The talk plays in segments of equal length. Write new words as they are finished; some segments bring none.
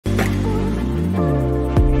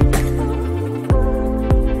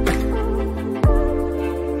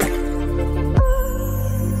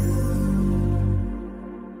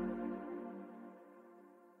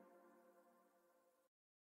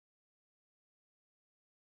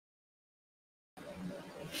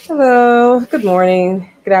Hello, good morning,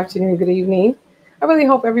 good afternoon, good evening. I really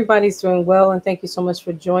hope everybody's doing well, and thank you so much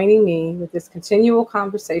for joining me with this continual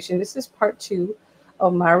conversation. This is part two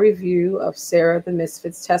of my review of Sarah the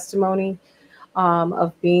Misfit's testimony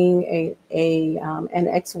of being an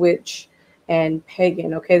ex-witch and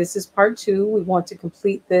pagan. Okay, this is part two. We want to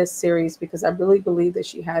complete this series because I really believe that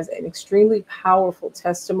she has an extremely powerful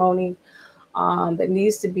testimony that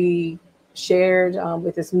needs to be shared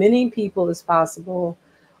with as many people as possible.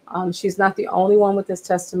 She's not the only one with this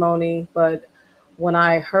testimony, but when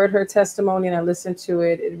I heard her testimony and I listened to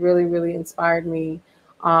it, it really, really inspired me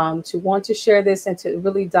to want to share this and to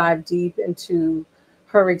really dive deep into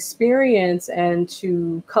her experience and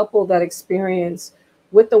to couple that experience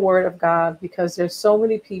with the Word of God, because there's so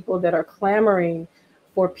many people that are clamoring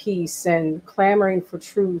for peace and clamoring for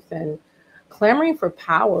truth and clamoring for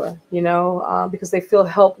power, because they feel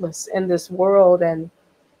helpless in this world. And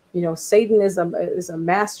Satan is a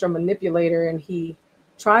master manipulator, and he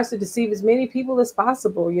tries to deceive as many people as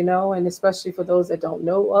possible, and especially for those that don't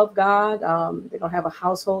know of God. They don't have a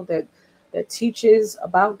household that teaches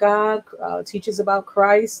about God, teaches about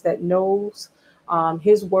Christ, that knows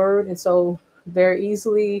his word. And so they're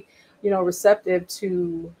easily, receptive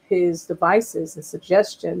to his devices and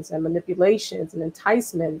suggestions and manipulations and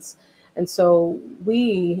enticements. And so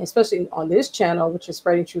we, especially on this channel, which is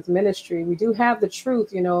Spreading Truth Ministry, we do have the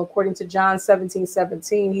truth, according to John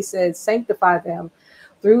 17:17, he said, sanctify them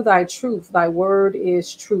through thy truth. Thy word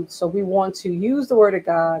is truth. So we want to use the word of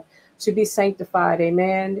God to be sanctified.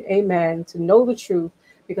 Amen. Amen. To know the truth,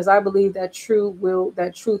 because I believe that truth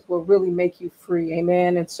will really make you free.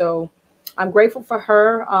 Amen. And so I'm grateful for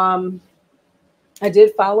her. I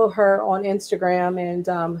did follow her on Instagram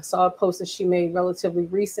and saw a post that she made relatively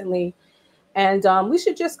recently. And we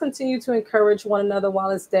should just continue to encourage one another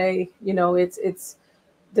while it's day. It's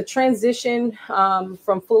the transition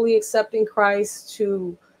from fully accepting Christ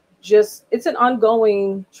to it's an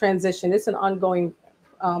ongoing transition. It's an ongoing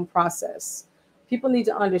process. People need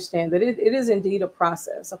to understand that it is indeed a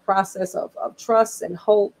process of trust and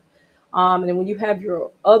hope. And then when you have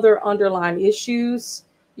your other underlying issues,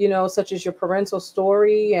 such as your parental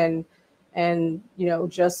story and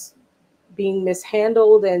just being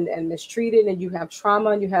mishandled and mistreated, and you have trauma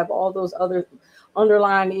and you have all those other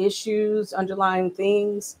underlying issues, underlying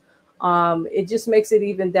things, it just makes it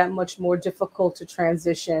even that much more difficult to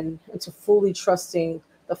transition into fully trusting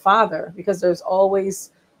the Father, because there's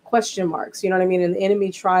always question marks, you know what I mean? And the enemy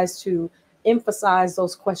tries to emphasize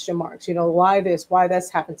those question marks, why this, why that's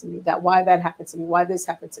happened to me, why that happened to me, why this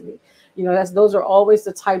happened to me. Those are always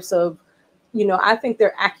the types of, I think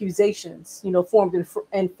they're accusations, formed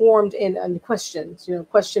in questions,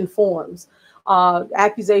 question forms,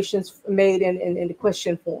 accusations made in the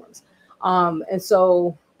question forms. And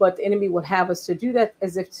so, but the enemy would have us to do that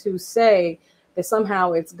as if to say that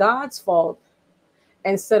somehow it's God's fault,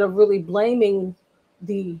 instead of really blaming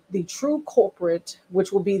the true culprit,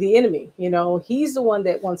 which will be the enemy. He's the one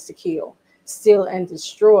that wants to kill, steal, and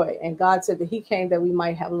destroy. And God said that he came that we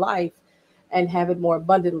might have life and have it more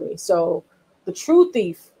abundantly. So the true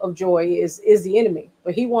thief of joy is the enemy,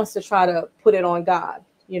 but he wants to try to put it on God,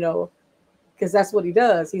 because that's what he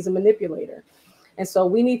does. He's a manipulator. And so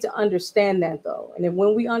we need to understand that, though. And then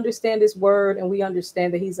when we understand his word and we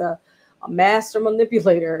understand that he's a master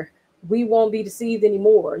manipulator, we won't be deceived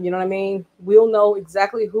anymore. You know what I mean? We'll know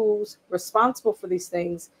exactly who's responsible for these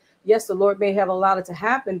things. Yes, the Lord may have allowed it to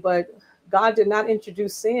happen, but God did not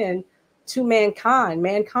introduce sin to mankind.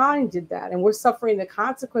 Mankind did that, and we're suffering the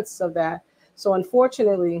consequences of that. So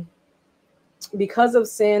unfortunately, because of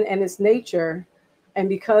sin and its nature, and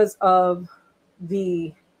because of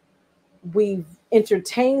we've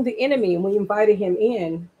entertained the enemy and we invited him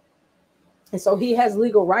in. And so he has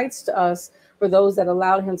legal rights to us for those that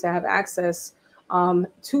allowed him to have access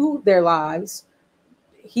to their lives.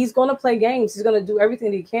 He's going to play games. He's going to do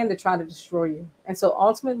everything he can to try to destroy you. And so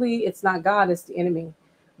ultimately, it's not God, it's the enemy.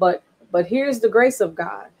 But here's the grace of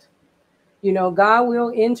God. God will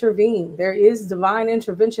intervene. There is divine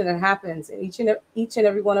intervention that happens in each and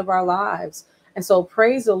every one of our lives. And so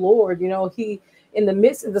praise the Lord. He, in the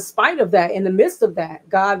midst of that,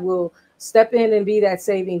 God will step in and be that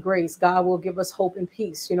saving grace. God will give us hope and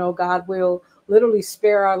peace. God will literally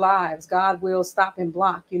spare our lives. God will stop and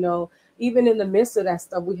block. Even in the midst of that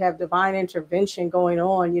stuff, we have divine intervention going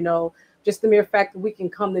on. Just the mere fact that we can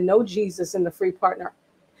come to know Jesus in the free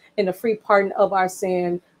pardon of our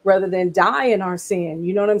sin, rather than die in our sin,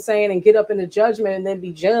 you know what I'm saying, and get up in the judgment and then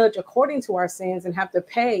be judged according to our sins and have to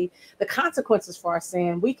pay the consequences for our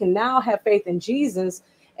sin. We can now have faith in Jesus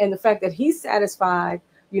and the fact that he satisfied,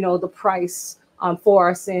 the price for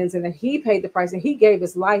our sins, and that he paid the price and he gave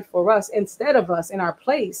his life for us instead of us in our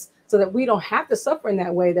place, so that we don't have to suffer in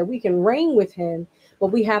that way, that we can reign with him, but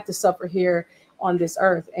we have to suffer here on this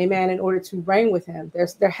earth. Amen. In order to reign with him,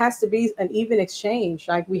 there has to be an even exchange.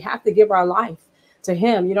 Like, we have to give our life to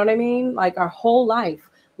him. You know what I mean? Like, our whole life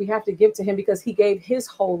we have to give to him, because he gave his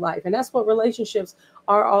whole life. And that's what relationships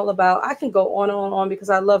are all about. I can go on and on because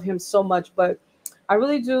I love him so much, but I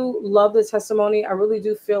really do love the testimony. I really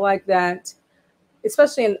do feel like that,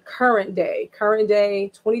 especially in current day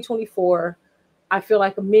 2024, I feel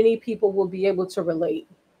like many people will be able to relate.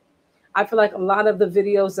 I feel like a lot of the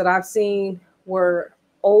videos that I've seen were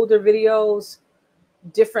older videos,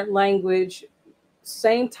 different language,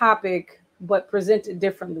 same topic, but presented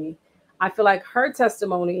differently. I feel like her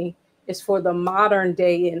testimony is for the modern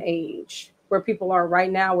day and age, where people are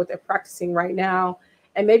right now, what they're practicing right now.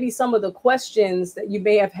 And maybe some of the questions that you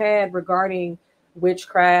may have had regarding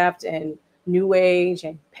witchcraft and New Age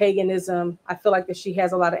and paganism, I feel like that she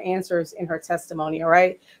has a lot of answers in her testimony. All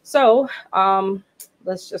right. So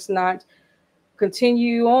let's just not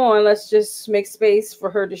continue on. Let's just make space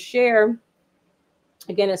for her to share.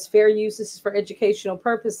 Again, it's fair use. This is for educational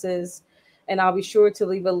purposes. And I'll be sure to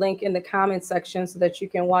leave a link in the comment section so that you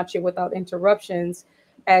can watch it without interruptions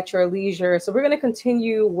at your leisure. So we're going to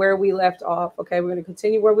continue where we left off. Okay, we're going to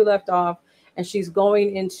continue where we left off. And she's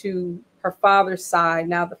going into her father's side,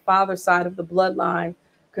 now the father's side of the bloodline,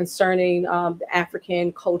 concerning the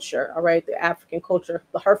African culture. All right, the African culture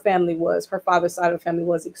her father's side of the family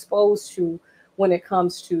was exposed to when it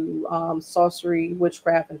comes to sorcery,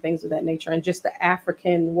 witchcraft, and things of that nature, and just the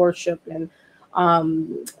African worship and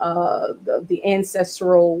the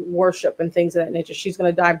ancestral worship and things of that nature. She's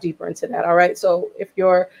going to dive deeper into that. All right. So if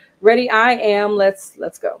you're ready, I am. Let's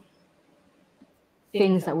go.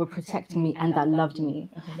 Things that were protecting me and that loved me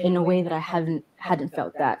in a way that I hadn't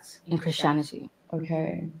felt that in Christianity.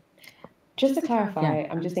 Okay. Just to clarify,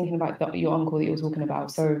 I'm just thinking about your uncle that you were talking about.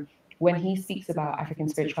 So when he speaks about African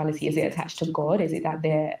spirituality, is it attached to God? Is it that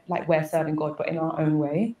they're like, we're serving God, but in our own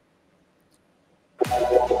way?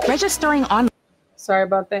 Registering on. Sorry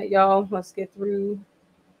about that, y'all. Let's get through.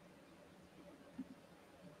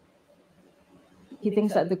 He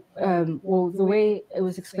thinks that the way it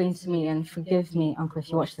was explained to me, and forgive me, Uncle,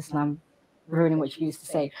 if you watch this and I'm ruining what you used to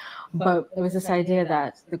say, but there was this idea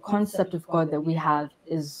that the concept of God that we have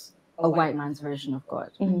is a white man's version of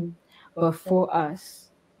God. Mm-hmm. But for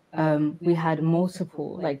us, we had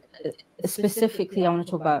multiple, like specifically, I want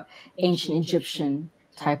to talk about ancient Egyptian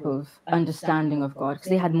type of understanding of God, because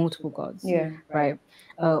they had multiple gods. Yeah. Right.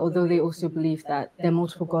 Although they also believe that their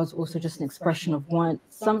multiple gods also just an expression of one,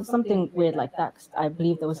 something weird like that. I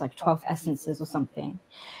believe there was like 12 essences or something,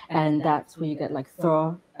 and that's where you get like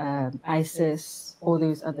Thor, Isis, all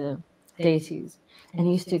those other deities. And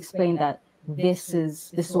he used to explain that this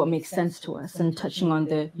is what makes sense to us. And touching on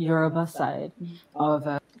the Yoruba side of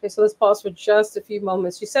okay, so let's pause for just a few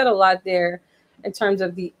moments. You said a lot there in terms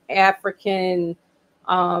of the African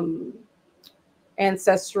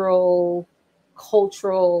ancestral,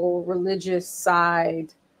 cultural, religious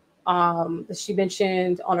side that she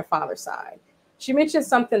mentioned on her father's side. She mentioned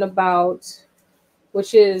something about,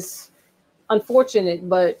 which is unfortunate,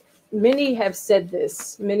 but many have said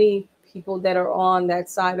this, many people that are on that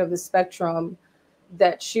side of the spectrum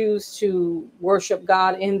that choose to worship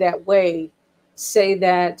God in that way say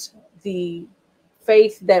that the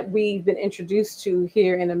faith that we've been introduced to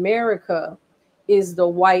here in America is the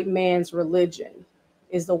white man's religion,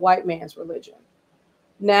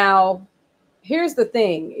 Now, here's the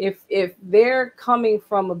thing. If they're coming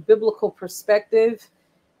from a biblical perspective,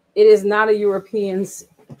 it is not a European's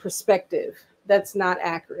perspective. That's not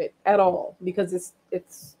accurate at all, because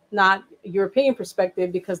it's not a European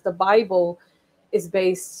perspective, because the Bible is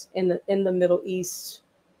based in the Middle East,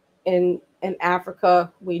 in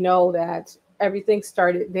Africa. We know that everything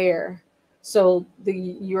started there. So the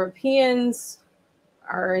Europeans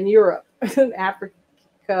are in Europe,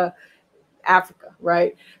 Africa,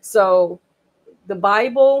 right? So the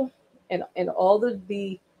Bible and all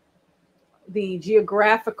the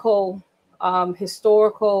geographical,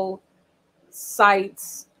 historical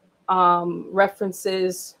sites,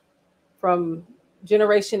 references from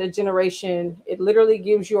generation to generation, it literally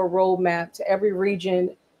gives you a roadmap to every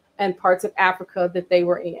region and parts of Africa that they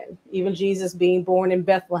were in. Even Jesus being born in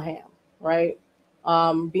Bethlehem, right?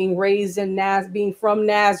 Being raised in being from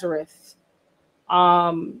Nazareth,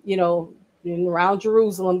 being around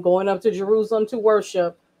Jerusalem, going up to Jerusalem to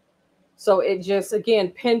worship. So it just, again,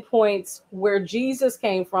 pinpoints where Jesus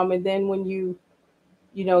came from. And then when you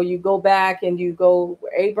go back and you go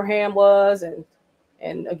where Abraham was,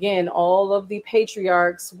 and again, all of the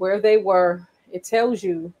patriarchs, where they were It tells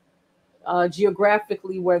you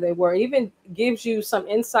geographically where they were. It even gives you some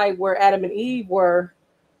insight where Adam and Eve were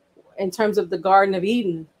in terms of the Garden of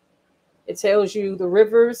Eden. It tells you the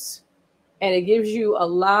rivers, and it gives you a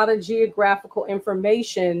lot of geographical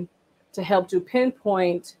information to help to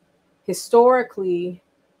pinpoint historically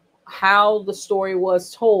how the story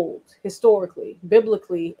was told, historically,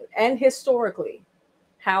 biblically, and historically,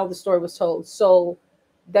 how the story was told. So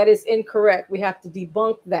that is incorrect. We have to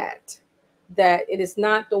debunk that it is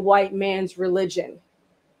not the white man's religion.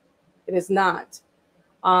 It is not.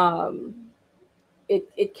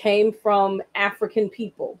 It came from African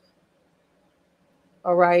people.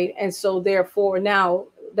 All right. And so therefore, now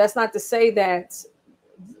that's not to say that,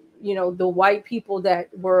 you know, the white people that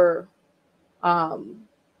were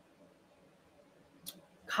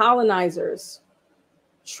colonizers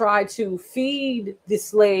try to feed the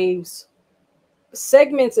slaves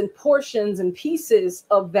segments and portions and pieces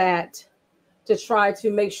of that to try to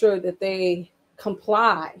make sure that they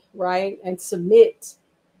comply, right, and submit.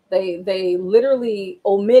 They literally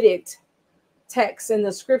omitted texts in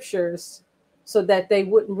the scriptures so that they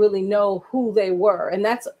wouldn't really know who they were. And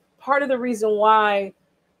that's part of the reason why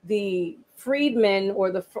the freedmen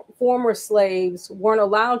or the former slaves weren't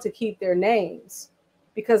allowed to keep their names,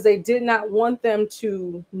 because they did not want them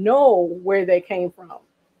to know where they came from.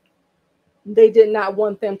 They did not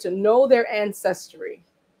want them to know their ancestry.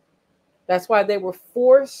 That's why they were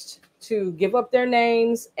forced to give up their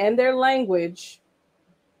names and their language,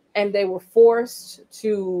 and they were forced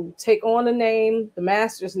to take on the name, the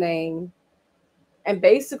master's name, and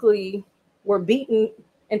basically were beaten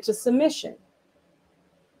into submission.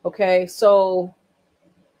 Okay, so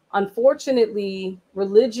unfortunately,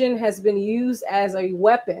 religion has been used as a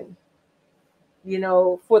weapon, you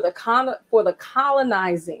know, for the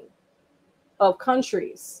colonizing of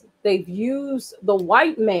countries. They've used, the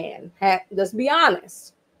white man, let's be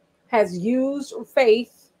honest, has used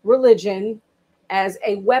faith, religion, as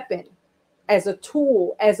a weapon, as a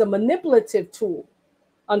tool, as a manipulative tool,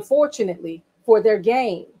 unfortunately, for their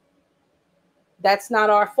gain. That's not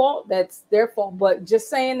our fault. That's their fault. But just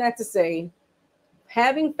saying that to say,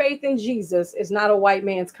 having faith in Jesus is not a white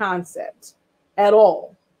man's concept at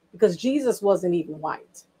all, because Jesus wasn't even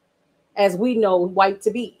white, as we know white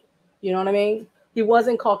to be. You know what I mean? He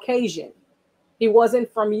wasn't Caucasian. He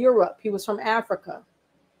wasn't from Europe. He was from Africa.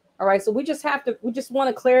 All right. So we just want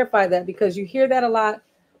to clarify that, because you hear that a lot.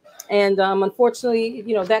 And unfortunately,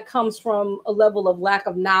 you know, that comes from a level of lack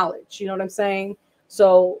of knowledge. You know what I'm saying?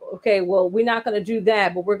 So, okay, well, we're not going to do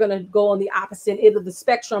that, but we're going to go on the opposite end of the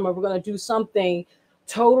spectrum, or we're going to do something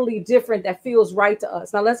totally different that feels right to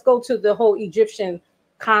us. Now, let's go to the whole Egyptian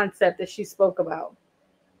concept that she spoke about.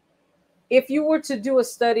 If you were to do a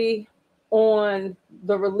study on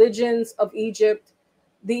the religions of Egypt,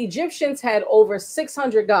 the Egyptians had over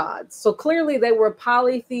 600 gods. So clearly they were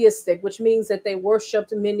polytheistic, which means that they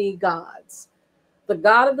worshiped many gods. The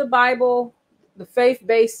God of the Bible, the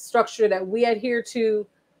faith-based structure that we adhere to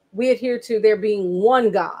there being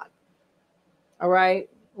one God. All right.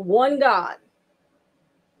 One God.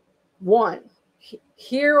 One.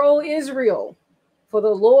 Hear, O Israel, for the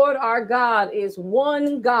Lord our God is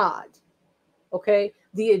one God. Okay.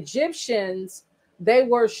 The Egyptians, they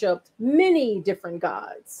worshiped many different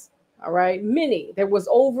gods. All right. Many. There was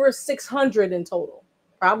over 600 in total,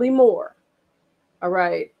 probably more. All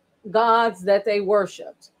right. Gods that they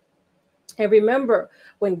worshiped. And remember,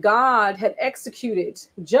 when God had executed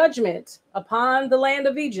judgment upon the land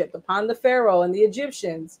of Egypt, upon the Pharaoh and the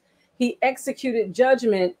Egyptians, he executed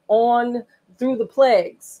judgment through the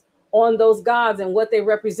plagues on those gods and what they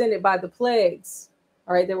represented by the plagues.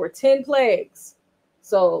 All right. There were 10 plagues.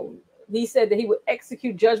 So he said that he would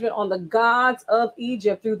execute judgment on the gods of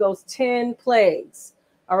Egypt through those 10 plagues.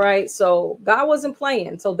 All right. So God wasn't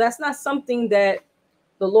playing. So that's not something that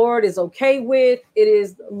the Lord is okay with. It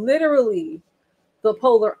is literally the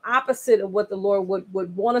polar opposite of what the Lord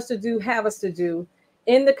would want us to do, have us to do.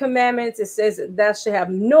 In the commandments, it says that thou shalt have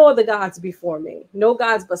no other gods before me, no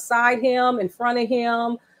gods beside him, in front of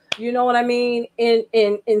him. You know what I mean?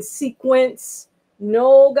 In sequence,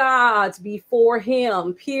 no gods before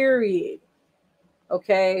him, period.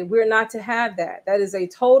 Okay, we're not to have that. That is a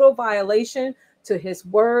total violation to his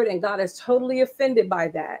word, and God is totally offended by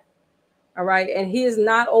that. All right, and he is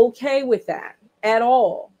not okay with that at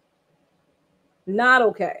all. Not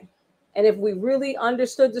okay. And if we really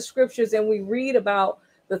understood the scriptures and we read about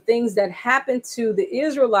the things that happened to the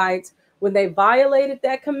Israelites when they violated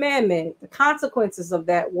that commandment, the consequences of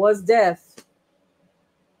that was death.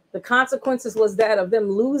 The consequences was that of them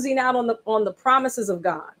losing out on the promises of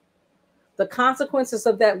God. The consequences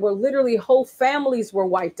of that were literally whole families were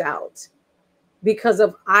wiped out. because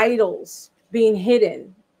of idols being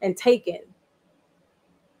hidden and taken.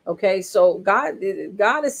 Okay, so God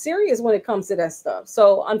is serious when it comes to that stuff.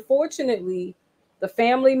 So unfortunately, the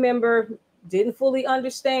family member didn't fully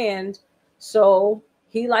understand. So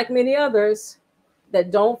he, like many others that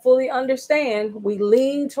don't fully understand, we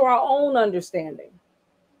lean to our own understanding.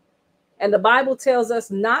 And the Bible tells us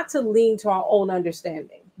not to lean to our own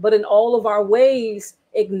understanding, but in all of our ways,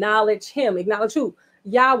 acknowledge him. Acknowledge who?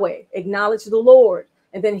 Yahweh. Acknowledge the Lord.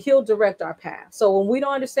 And then he'll direct our path. So when we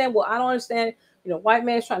don't understand, well, I don't understand, white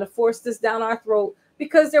man's trying to force this down our throat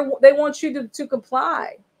because they want you to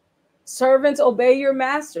comply. Servants, obey your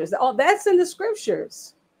masters. All that's in the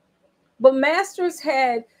scriptures. But masters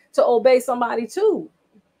had to obey somebody too.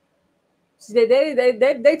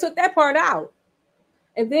 They took that part out.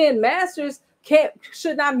 And then masters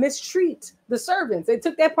should not mistreat the servants. They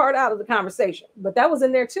took that part out of the conversation, but that was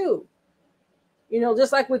in there too.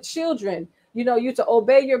 Just like with children, you to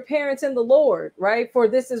obey your parents in the Lord, right? For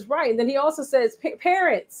this is right. And then he also says,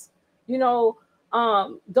 parents,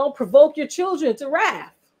 don't provoke your children to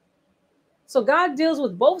wrath. So God deals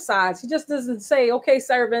with both sides. He just doesn't say, okay,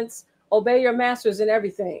 servants, obey your masters in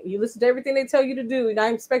everything. You listen to everything they tell you to do, and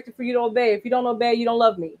I'm expected for you to obey. If you don't obey, you don't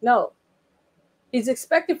love me. No. He's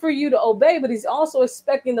expected for you to obey, but he's also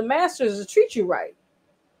expecting the masters to treat you right.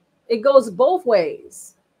 It goes both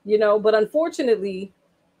ways, but unfortunately,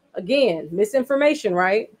 again, misinformation,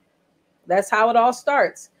 right? That's how it all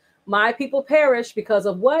starts. My people perish because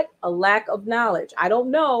of what? A lack of knowledge. I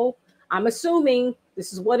don't know. I'm assuming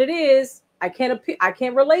this is what it is. I can't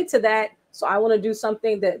relate to that. So I want to do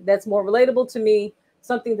something that's more relatable to me,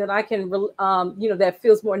 something that I can, that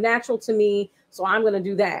feels more natural to me. So I'm going to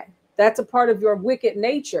do that. That's a part of your wicked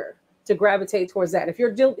nature to gravitate towards that. If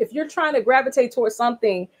you're trying to gravitate towards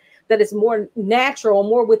something that is more natural,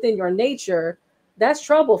 more within your nature, that's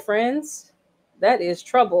trouble, friends. That is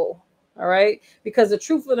trouble. All right. Because the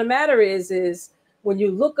truth of the matter is when you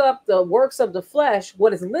look up the works of the flesh,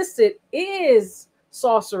 what is listed is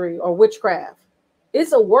sorcery or witchcraft.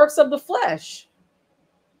 It's a works of the flesh.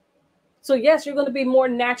 So yes, you're going to be more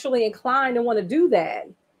naturally inclined to want to do that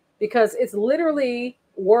because it's literally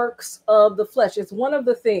works of the flesh. It's one of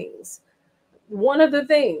the things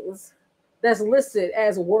that's listed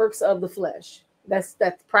as works of the flesh. That's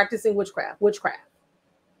practicing witchcraft.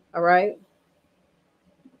 All right.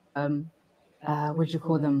 What do you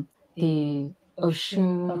call them? The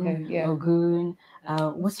Oshun, Okay, yeah. Ogun.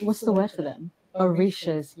 What's the word for them?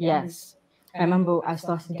 Orishas. Yes. I remember I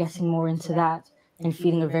started getting more into that and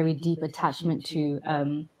feeling a very deep attachment to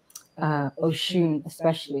Oshun,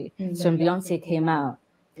 especially. So when Beyonce came out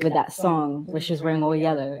with that song, where she was wearing all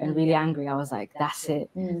yellow and really angry, I was like, that's it.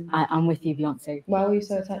 I'm with you, Beyonce. Why were you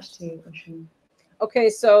so attached to Oshun? Okay,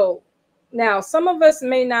 so now some of us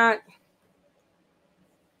may not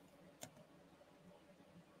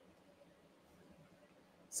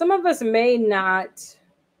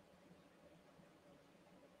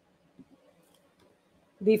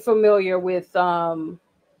be familiar with not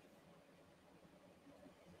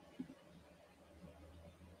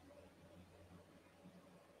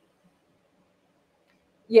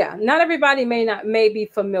everybody may be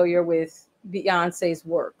familiar with Beyonce's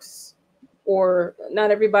works, or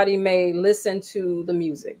not everybody may listen to the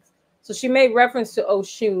music. So she made reference to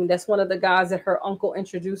Oshun. That's one of the gods that her uncle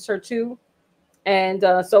introduced her to. And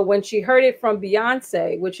so when she heard it from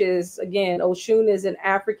Beyonce, which is, again, Oshun is an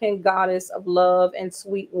African goddess of love and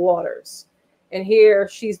sweet waters. And here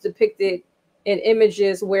she's depicted in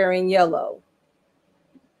images wearing yellow.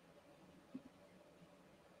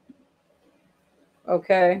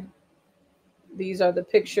 Okay. These are the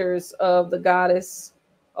pictures of the goddess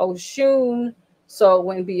Oshun. So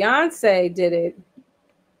when Beyonce did it,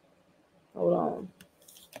 hold on.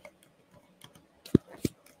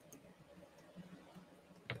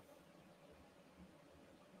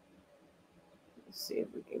 Let's see if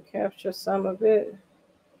we can capture some of it.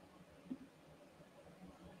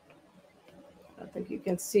 I think you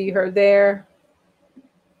can see her there.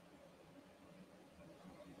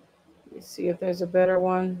 See if there's a better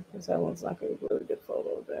one, because that one's not going to be a really good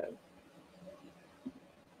photo of that.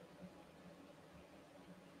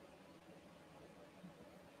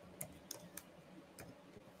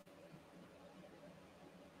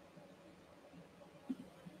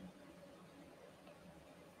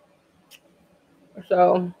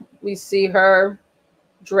 So we see her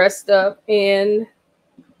dressed up in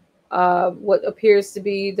what appears to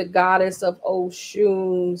be the goddess of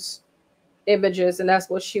Oshun's images, and that's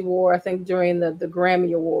what she wore, I think, during the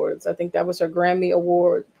Grammy Awards. I think that was her Grammy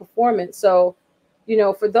Award performance. So,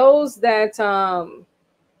 for those that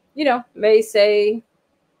may say,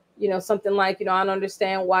 You know, something like, you know, I don't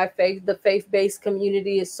understand why the faith-based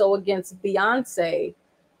community is so against Beyonce.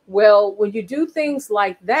 Well, when you do things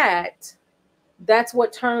like that, that's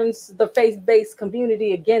what turns the faith-based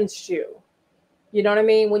community against you. You know what I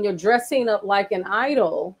mean? When you're dressing up like an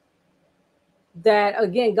idol, that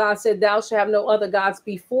again, God said, thou shalt have no other gods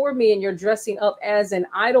before me, and you're dressing up as an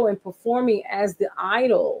idol and performing as the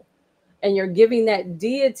idol, and you're giving that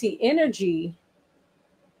deity energy.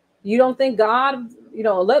 You don't think God, you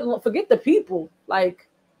know, forget the people, like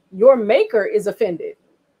your maker is offended.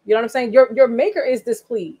 You know what I'm saying? Your maker is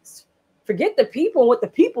displeased. Forget the people and what the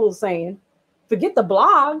people are saying. Forget the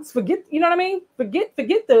blogs, forget, you know what I mean? Forget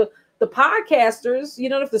the podcasters, you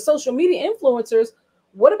know, if the social media influencers.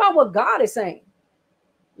 What about what God is saying?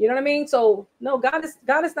 You know what I mean? So no, God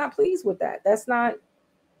is not pleased with that. That's not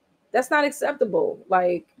acceptable,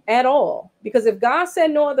 like, at all. Because if God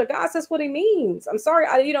said no other gods, that's what he means. I'm sorry,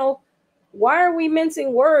 you know, why are we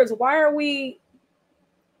mincing words? Why are we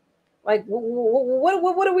like,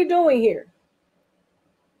 what are we doing here?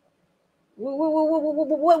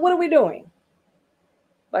 What are we doing?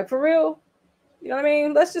 Like, for real? You know what I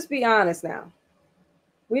mean? Let's just be honest now.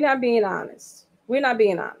 We're not being honest. We're not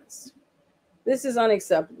being honest. This is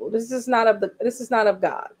unacceptable. This is not of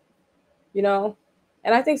God, you know?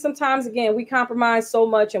 And I think sometimes, again, we compromise so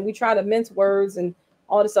much and we try to mince words and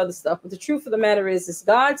all this other stuff. But the truth of the matter is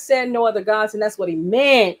God said no other gods, and that's what he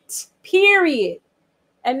meant, period.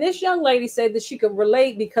 And this young lady said that she could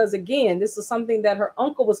relate because, again, this is something that her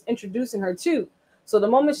uncle was introducing her to. So the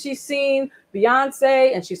moment she seen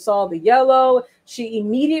Beyonce and she saw the yellow, she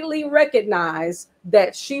immediately recognized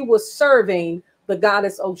that she was serving the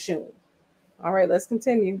goddess Oshun. All right, let's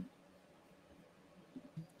continue.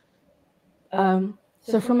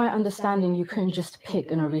 So from my understanding, you couldn't just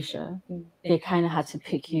pick an Orisha. They kind of had to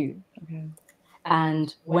pick you. Okay.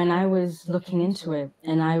 And when I was looking into it,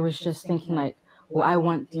 and I was just thinking like, well, I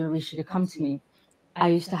want the Orisha to come to me, I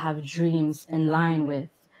used to have dreams in line with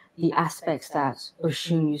the aspects that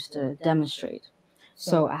Oshun used to demonstrate.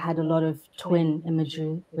 So I had a lot of twin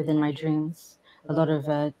imagery within my dreams, a lot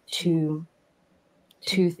of two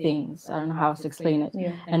things. I don't know how else to explain it.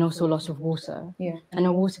 Yeah. And also a lot of water. Yeah. I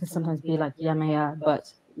know water can sometimes be like yamaya,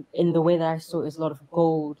 but in the way that I saw it is a lot of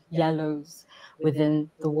gold, yellows within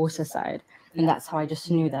the water side. And that's how I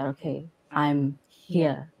just knew that, okay, I'm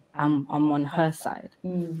here. I'm on her side.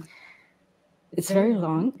 Mm. It's very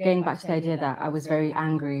long, getting back to the idea that I was very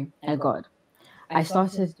angry at God. I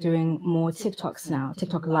started doing more TikToks now,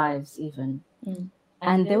 TikTok lives even.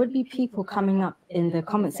 And there would be people coming up in the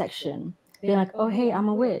comment section being like, oh, hey, I'm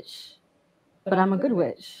a witch, but I'm a good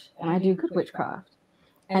witch and I do good witchcraft.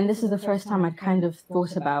 And this is the first time I'd kind of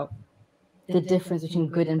thought about the difference between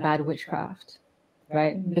good and bad witchcraft,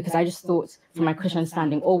 right? Because I just thought, from my Christian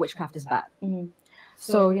understanding, all witchcraft is bad.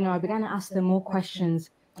 So, you know, I began to ask them more questions,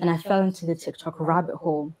 and I fell into the TikTok rabbit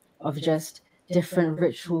hole of just different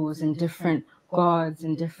rituals and different gods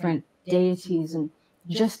and different deities and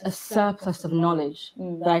just a surplus of knowledge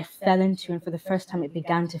that I fell into. And for the first time, it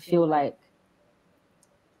began to feel like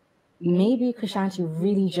maybe Christianity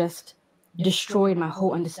really just destroyed my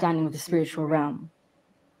whole understanding of the spiritual realm.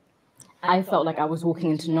 I felt like I was walking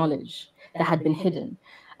into knowledge that had been hidden.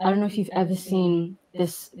 I don't know if you've ever seen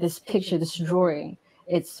this picture, this drawing.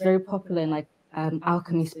 It's very popular in like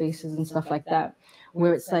alchemy spaces and stuff like that,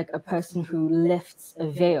 where it's like a person who lifts a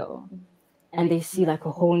veil and they see like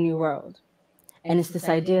a whole new world. And it's this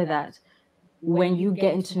idea that when you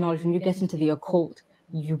get into knowledge, when you get into the occult,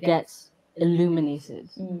 you get illuminated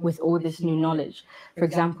with all this new knowledge. For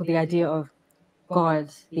example, the idea of God,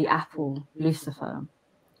 the apple, Lucifer.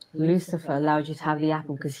 Lucifer allowed you to have the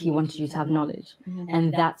apple because he wanted you to have knowledge.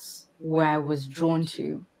 And that's where I was drawn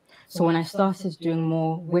to. So when I started doing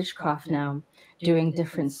more witchcraft now, doing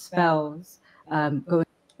different spells, going...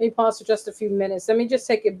 Let me pause for just a few minutes. Let me just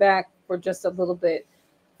take it back for just a little bit.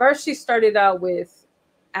 First, she started out with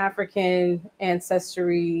African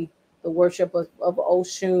ancestry, the worship of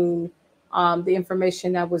Oshun, the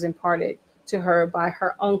information that was imparted to her by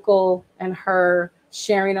her uncle and her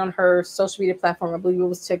sharing on her social media platform, I believe it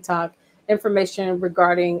was TikTok, information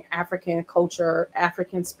regarding African culture,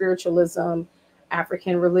 African spiritualism,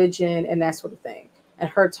 African religion, and that sort of thing. And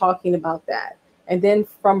her talking about that. And then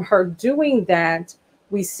from her doing that,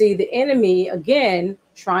 we see the enemy again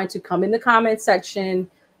trying to come in the comment section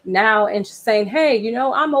now and just saying, hey, you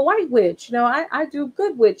know, I'm a white witch. You know, I do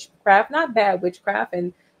good witchcraft, not bad witchcraft.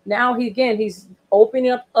 And now he's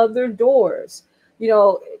opening up other doors. You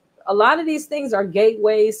know, a lot of these things are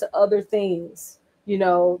gateways to other things. You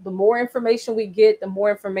know, the more information we get, the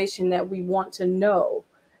more information that we want to know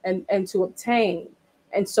and to obtain.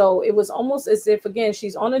 And so it was almost as if, again,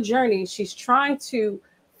 she's on a journey. She's trying to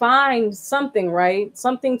find something, right?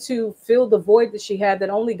 Something to fill the void that she had that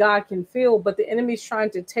only God can fill. But the enemy's trying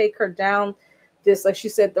to take her down this, like she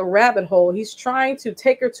said, the rabbit hole. He's trying to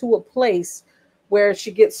take her to a place where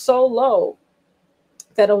she gets so low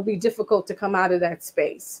that it'll be difficult to come out of that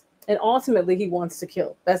space. And ultimately, he wants to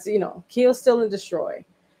kill. That's, kill, steal, and destroy.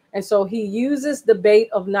 And so he uses the bait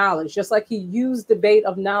of knowledge, just like he used the bait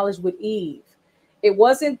of knowledge with Eve. It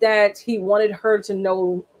wasn't that he wanted her to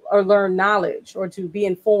know or learn knowledge or to be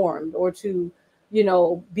informed or to,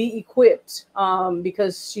 be equipped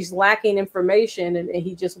because she's lacking information and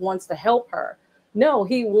he just wants to help her. No,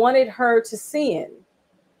 he wanted her to sin.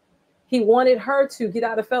 He wanted her to get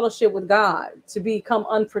out of fellowship with God, to become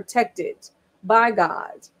unprotected by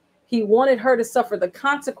God. He wanted her to suffer the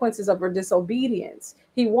consequences of her disobedience.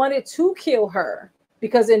 He wanted to kill her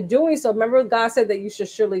because in doing so, remember, God said that you should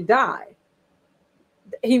surely die.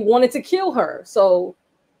 He wanted to kill her. So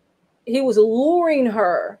he was luring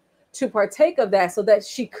her to partake of that so that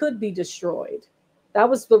she could be destroyed. That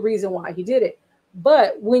was the reason why he did it.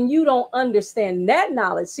 But when you don't understand that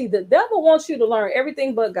knowledge, see, the devil wants you to learn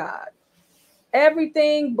everything but God.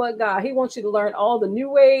 Everything but God. He wants you to learn all the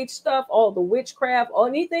new age stuff, all the witchcraft,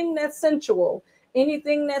 anything that's sensual,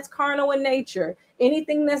 anything that's carnal in nature,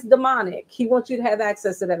 anything that's demonic. He wants you to have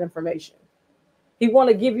access to that information. He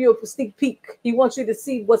wants to give you a sneak peek. He wants you to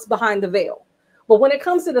see what's behind the veil. But when it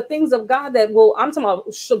comes to the things of God that will, I'm talking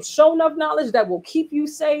about show enough knowledge that will keep you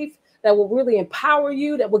safe, that will really empower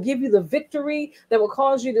you, that will give you the victory, that will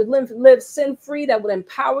cause you to live sin-free, that will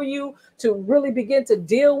empower you to really begin to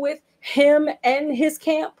deal with him and his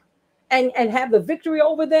camp and have the victory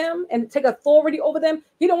over them and take authority over them.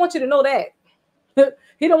 He don't want you to know that.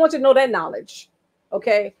 He don't want you to know that knowledge.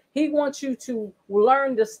 Okay. He wants you to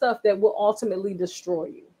learn the stuff that will ultimately destroy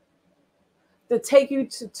you, to take you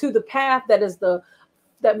to the path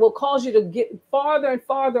that will cause you to get farther and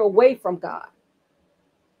farther away from God.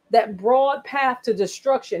 That broad path to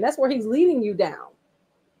destruction. That's where he's leading you down.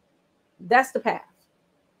 That's the path.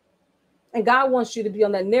 And God wants you to be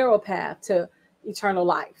on that narrow path to eternal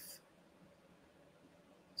life.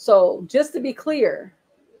 So just to be clear,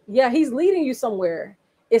 yeah, he's leading you somewhere.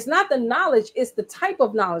 It's not the knowledge, it's the type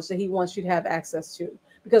of knowledge that he wants you to have access to.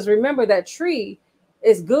 Because remember, that tree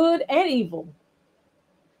is good and evil.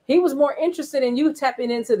 He was more interested in you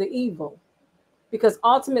tapping into the evil, because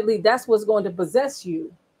ultimately that's what's going to possess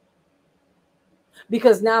you.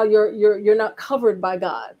 Because now you're not covered by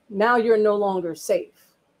God. Now you're no longer safe.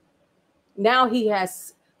 Now he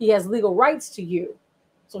has legal rights to you.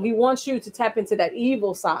 So he wants you to tap into that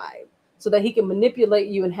evil side so that he can manipulate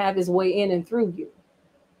you and have his way in and through you.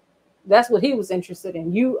 That's what he was interested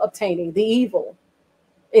in, you obtaining the evil.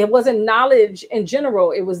 It wasn't knowledge in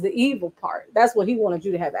general. It was the evil part. That's what he wanted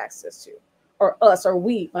you to have access to, or us, or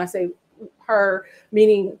we. When I say her,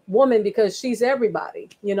 meaning woman, because she's everybody,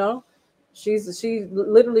 She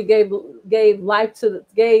literally gave life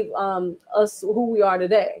gave us who we are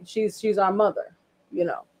today. She's our mother,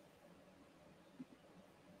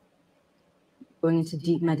 Going into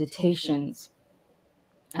deep meditations,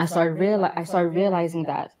 I started realizing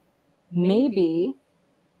that maybe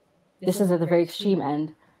this is at the very extreme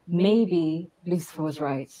end. Maybe Lucifer was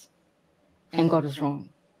right and God was wrong.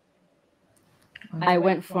 I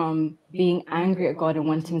went from being angry at God and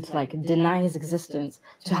wanting to deny his existence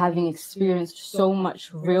to having experienced so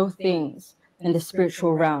much real things in the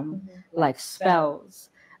spiritual realm, like spells,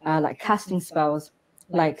 like casting spells,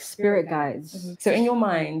 like spirit guides. So in your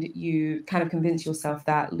mind, you kind of convince yourself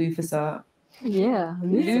that Lucifer. Yeah.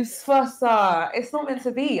 Lucifer. It's not meant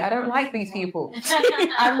to be. I don't like these people.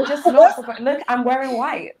 I'm just not. Look, I'm wearing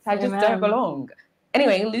white. I just don't belong.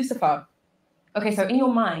 Anyway, Lucifer. Okay, so in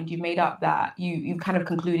your mind, you've made up that you kind of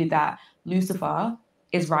concluded that Lucifer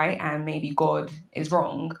is right and maybe God is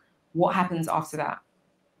wrong. What happens after that?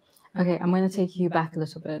 Okay, I'm going to take you back a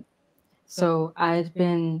little bit. So I'd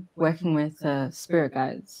been working with spirit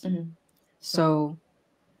guides. Mm-hmm. So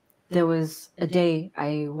there was a day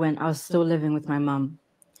I was still living with my mom,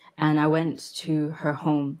 and I went to her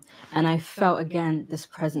home, and I felt again this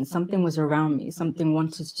presence. Something was around me. Something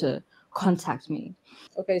wanted to contact me.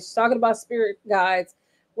 Okay, she's talking about spirit guides.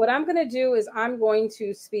 What I'm going to do is I'm going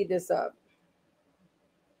to speed this up.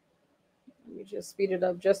 Let me just speed it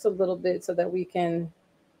up just a little bit so that we can.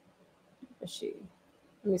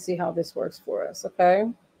 Let me see how this works for us. Okay.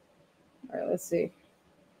 All right. Let's see.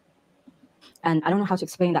 And I don't know how to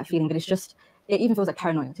explain that feeling, but it even feels like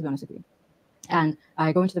paranoia, to be honest with you. And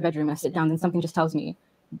I go into the bedroom, I sit down, and something just tells me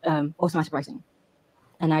automatic writing.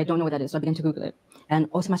 And I don't know what that is, so I begin to Google it. And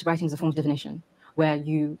automatic writing is a form of divination. where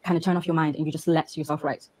you kind of turn off your mind and you just let yourself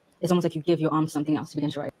write. It's almost like you give your arm something else to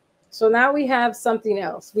begin to write. So now we have something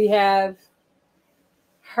else. We have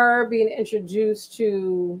her being introduced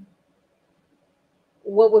to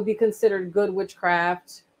what would be considered good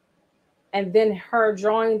witchcraft, and then her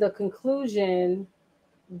drawing the conclusion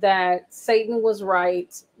that Satan was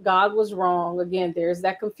right, God was wrong. Again, there's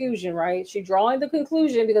that confusion, right? She's drawing the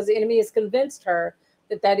conclusion because the enemy has convinced her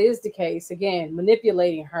that that is the case. Again,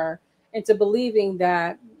 manipulating her into believing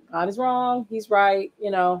that God is wrong, he's right.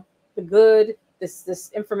 You know, the good,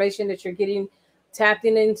 this information that you're getting tapped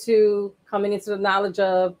into, coming into the knowledge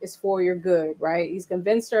of, is for your good, right? He's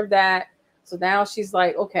convinced her of that. So now she's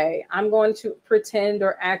like, okay, I'm going to pretend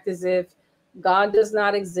or act as if God does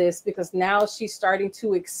not exist, because now she's starting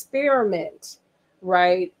to experiment,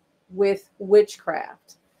 right, with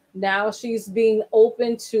witchcraft. Now she's being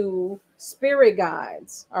open to spirit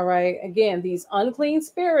guides, all right? Again, these unclean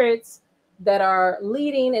spirits that are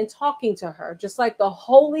leading and talking to her, just like the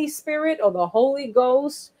Holy Spirit or the Holy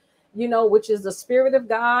Ghost, you know, which is the Spirit of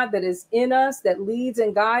God that is in us, that leads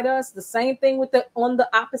and guides us. The same thing with on the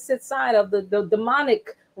opposite side of the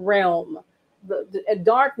demonic realm, the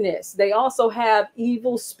darkness. They also have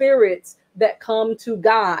evil spirits that come to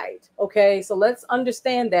guide. Okay, so let's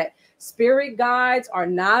understand that spirit guides are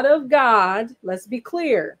not of God. Let's be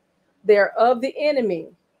clear. They're of the enemy.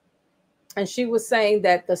 And she was saying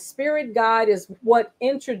that the spirit guide is what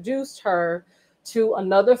introduced her to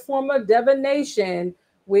another form of divination,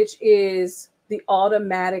 which is the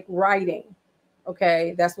automatic writing.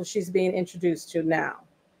 Okay, that's what she's being introduced to now.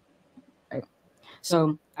 Right.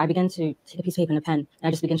 So I began to take a piece of paper and a pen, and I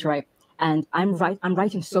just began to write. And I'm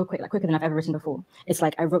writing so quick, like quicker than I've ever written before. It's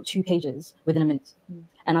like I wrote 2 pages within a minute.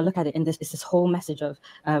 And I look at it, and it's this whole message of,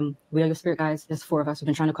 we are your spirit guides. There's 4 of us. We've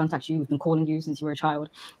been trying to contact you. We've been calling you since you were a child.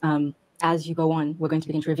 As you go on, we're going to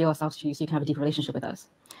begin to reveal ourselves to you so you can have a deep relationship with us.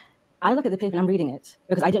 I look at the paper and I'm reading it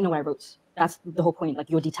because I didn't know what I wrote. That's the whole point.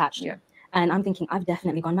 Like, you're detached. Yeah. And I'm thinking, I've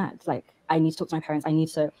definitely gone mad. Like, I need to talk to my parents. I need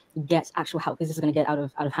to get actual help. This is going to get out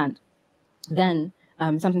of hand. Then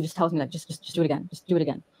something just tells me, like, just do it again. Just do it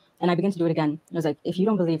again. And I begin to do it again. I was like, if you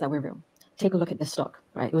don't believe that we're real, take a look at this stock,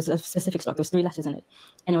 right? It was a specific stock. There was 3 letters in it.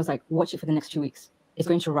 And it was like, watch it for the next 2 weeks. It's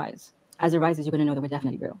going to rise. As it rises, you're going to know that we're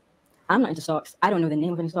definitely real. I'm not into stocks. I don't know the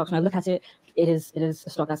name of any stocks. When I look at it, it is a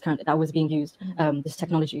stock that was being used, this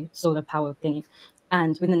technology, solar power thingy.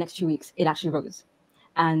 And within the next 2 weeks, it actually rose.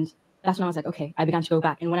 And that's when I was like, okay, I began to go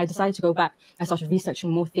back. And when I decided to go back, I started researching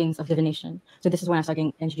more things of divination. So this is when I started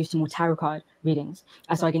getting introduced to more tarot card readings.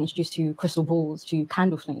 I started getting introduced to crystal balls, to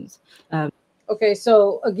candle flames. Okay,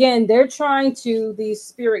 so again, they're trying to, these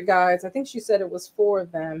spirit guides, I think she said it was 4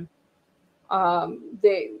 of them.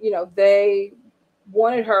 They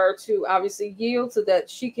wanted her to obviously yield so that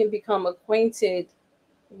she can become acquainted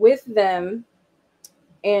with them.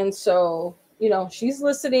 And so, she's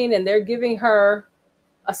listening and they're giving her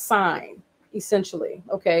a sign, essentially.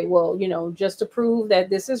 Okay, well, just to prove that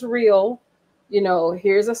this is real,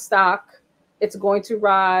 here's a stock. It's going to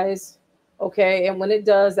rise. Okay, and when it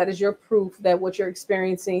does, that is your proof that what you're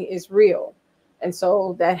experiencing is real. And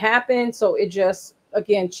so that happened. So it just,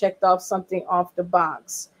 again, checked off something off the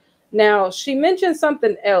box. Now, she mentioned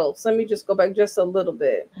something else. Let me just go back just a little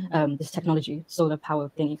bit. This technology, solar power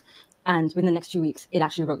thingy. And within the next 2 weeks, it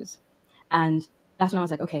actually rose. And that's when I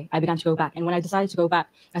was like, okay, I began to go back. And when I decided to go back,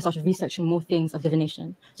 I started researching more things of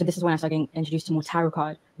divination. So this is when I started getting introduced to more tarot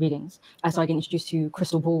card readings. I started getting introduced to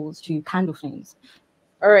crystal balls, to candle flames.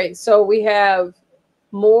 All right, so we have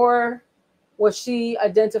more what she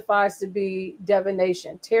identifies to be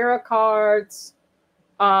divination. Tarot cards,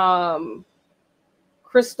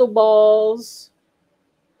 crystal balls,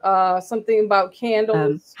 something about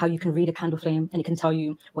candles. How you can read a candle flame and it can tell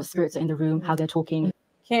you what spirits are in the room, how they're talking.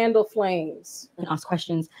 Candle flames. And ask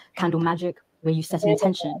questions. Candle magic, where you set an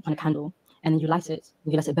intention on a candle and then you light it.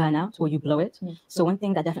 You let it burn out or you blow it. So one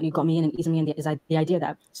thing that definitely got me in and eased me in is the idea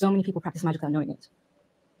that so many people practice magic without knowing it.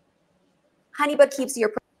 Honeybook keeps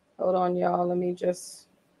your... Hold on, y'all. Let me just...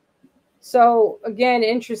 So, again,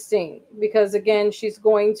 interesting. Because, again, she's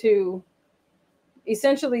going to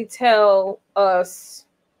essentially tell us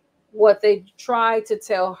what they tried to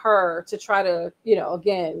tell her to try to,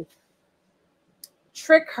 again,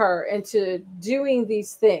 trick her into doing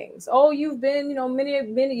these things. Oh, you've been,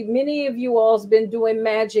 many of you all's been doing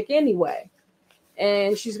magic anyway.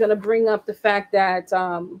 And she's going to bring up the fact that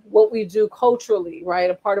what we do culturally,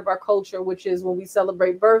 right? A part of our culture, which is when we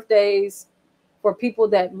celebrate birthdays, for people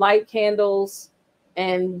that light candles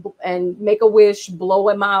and make a wish, blow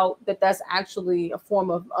them out, that's actually a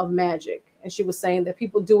form of magic. And she was saying that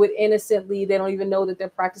people do it innocently. They don't even know that they're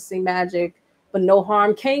practicing magic, but no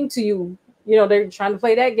harm came to you You know, they're trying to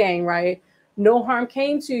play that game, right? No harm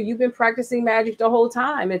came to you. You've been practicing magic the whole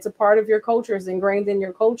time. It's a part of your culture. It's ingrained in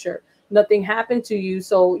your culture. Nothing happened to you.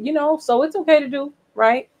 So, you know, so it's okay to do,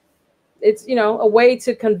 right? It's, you know, a way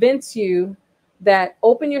to convince you that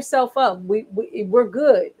open yourself up. We're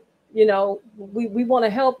good. You know, we want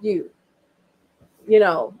to help you. You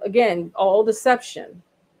know, again, all deception.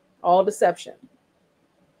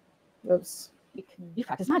 Oops. You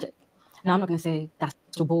practice magic. Now, I'm not going to say that's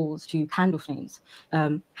your balls to candle flames.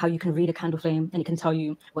 How you can read a candle flame and it can tell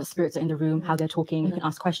you what spirits are in the room, how they're talking. You can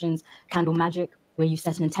ask questions. Candle magic, where you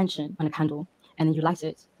set an intention on a candle and then you light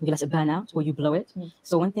it, you let it burn out, or you blow it.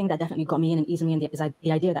 So one thing that definitely got me in and eased me in is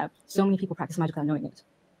the idea that so many people practice magic without knowing it.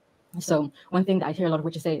 So one thing that I hear a lot of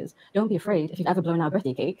witches say is, don't be afraid if you've ever blown out a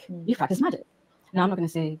birthday cake, you practice magic. Now, I'm not going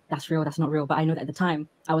to say that's real, that's not real, but I know that at the time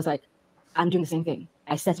I was like, I'm doing the same thing.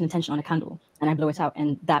 I set an intention on a candle and I blow it out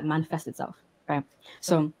and that manifests itself, right?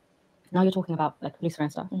 So now you're talking about like Lucifer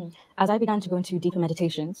and stuff. As I began to go into deeper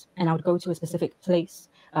meditations and I would go to a specific place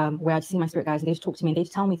where I'd see my spirit guides and they'd talk to me and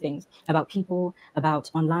they'd tell me things about people, about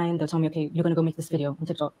online. They'll tell me, okay, you're going to go make this video on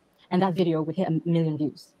TikTok. And that video would hit 1 million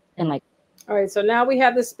views. And like, all right, so now we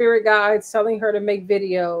have the spirit guides telling her to make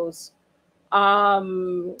videos.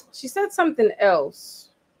 She said something else.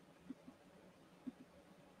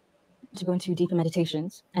 To go into deeper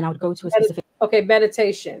meditations and I would go to a specific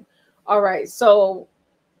meditation. All right, so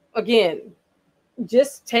again,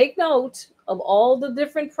 just take note of all the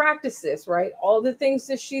different practices, right? All the things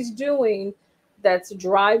that she's doing that's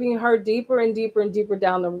driving her deeper and deeper and deeper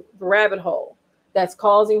down the rabbit hole, that's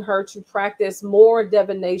causing her to practice more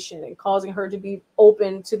divination and causing her to be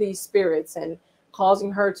open to these spirits and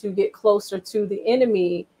causing her to get closer to the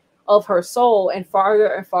enemy of her soul and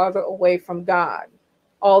farther away from God.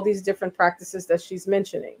 All these different practices that she's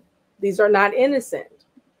mentioning, these are not innocent.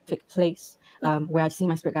 Place where I'd see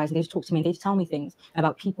my spirit guides and they'd talk to me and they'd tell me things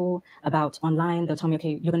about people, about online. They'll tell me,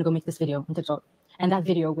 okay, you're going to go make this video on TikTok. And that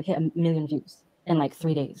video would hit 1 million views in like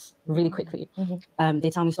 3 days, really quickly.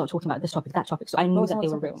 They tell me start talking about this topic, that topic. So I knew that they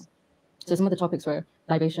were real. So some of the topics were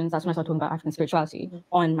libations. That's when I started talking about African spirituality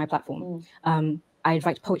on my platform. I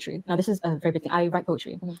write poetry. Now, this is a very big thing. I write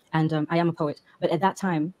poetry and I am a poet. But at that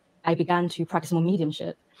time, I began to practice more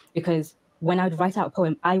mediumship because when I would write out a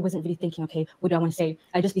poem, I wasn't really thinking, okay, what do I want to say?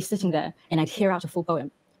 I'd just be sitting there and I'd hear out a full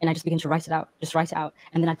poem and I'd just begin to write it out,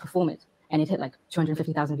 and then I'd perform it and it hit like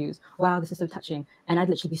 250,000 views. Wow, this is so touching. And I'd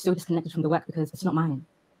literally be so disconnected from the work because it's not mine.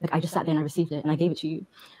 Like I just sat there and I received it and I gave it to you.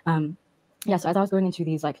 So as I was going into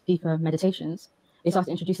these like deeper meditations, they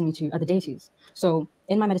started introducing me to other deities. So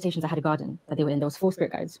in my meditations, I had a garden that they were in. There was 4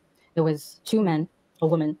 spirit guides. There was 2 men, a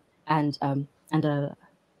woman, and a,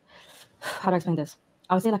 how do I explain this?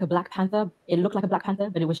 I would say like a black panther. It looked like a black panther,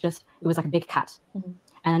 but it was like a big cat. And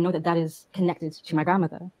I know that is connected to my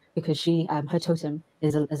grandmother because she, her totem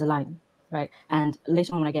is a lion, right? And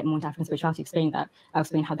later on, when I get more into African spirituality, I'll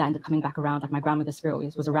explain how that ended up coming back around. Like my grandmother's spirit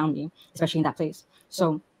always was around me, especially in that place.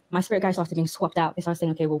 So my spirit guides started being swapped out. They started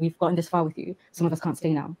saying, okay, well, we've gotten this far with you. Some of us can't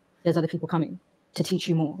stay now. There's other people coming to teach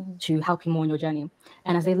you more, to help you more in your journey.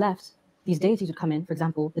 And as they left, these deities would come in, for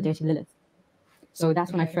example, the deity Lilith. So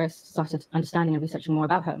that's when I first started understanding and researching more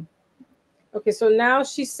about her. Okay, so now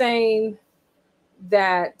she's saying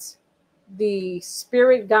that the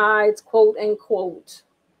spirit guides, quote unquote,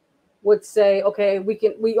 would say, okay,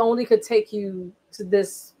 we only could take you to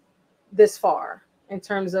this far in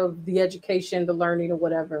terms of the education, the learning, or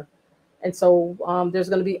whatever. And so there's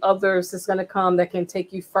going to be others that's going to come that can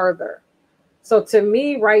take you further. So to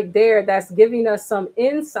me, right there, that's giving us some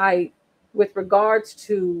insight with regards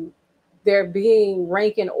to there being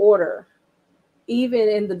rank and order, even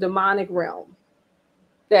in the demonic realm,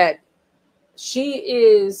 that she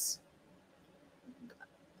is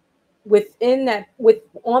within that,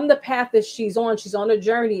 on the path that she's on a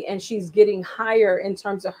journey, and she's getting higher in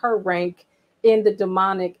terms of her rank in the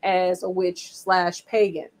demonic as a witch /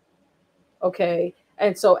 pagan. Okay.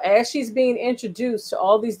 And so as she's being introduced to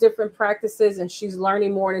all these different practices and she's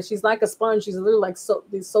learning more, and she's like a sponge, she's literally like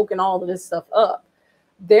soaking all of this stuff up.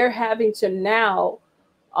 They're having to now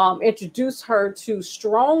introduce her to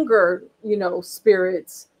stronger,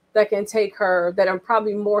 spirits that can take her, that are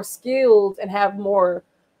probably more skilled and have more,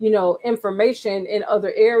 information in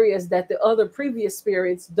other areas that the other previous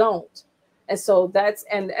spirits don't. And so that's,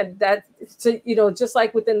 and that, just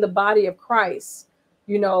like within the body of Christ,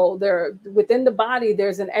 there within the body,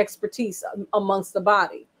 there's an expertise amongst the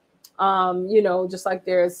body. Just like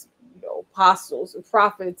there's, apostles and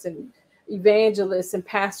prophets and evangelists and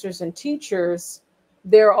pastors and teachers,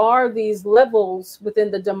 there are these levels within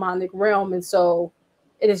the demonic realm. And so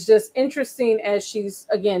it is just interesting as she's,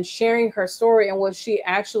 again, sharing her story and what she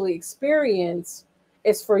actually experienced,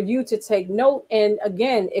 is for you to take note. And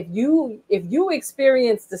again, if you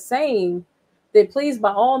experience the same, then please,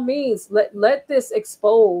 by all means, let this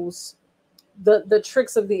expose the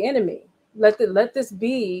tricks of the enemy. Let this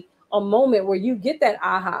be a moment where you get that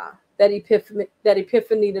aha, that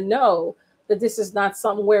epiphany to know that this is not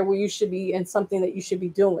somewhere where you should be and something that you should be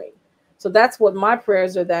doing. So that's what my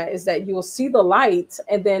prayers are, is that you will see the light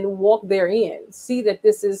and then walk therein. See that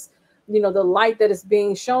this is, the light that is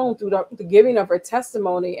being shown through the giving of her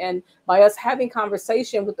testimony. And by us having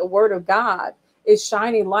conversation with the word of God, is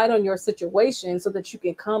shining light on your situation so that you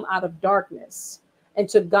can come out of darkness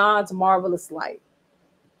into God's marvelous light.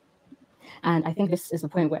 And I think this is the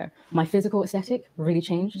point where my physical aesthetic really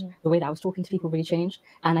changed. The way that I was talking to people really changed.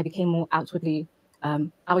 And I became more outwardly,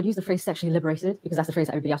 I would use the phrase sexually liberated because that's the phrase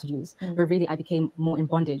that everybody else would use. But really, I became more in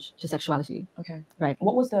bondage to sexuality. Okay. Right.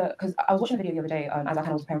 What was because I was watching a video the other day as I kind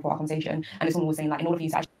of was preparing for our conversation, and this woman was saying, like, in order for you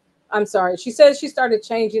to actually... I'm sorry. She says she started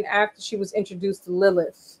changing after she was introduced to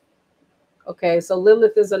Lilith. Okay. So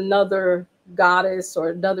Lilith is another goddess or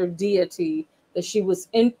another deity that she was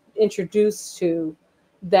introduced to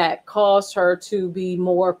that caused her to be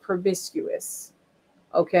more promiscuous.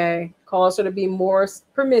 Okay, caused her to be more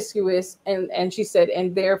promiscuous, and she said,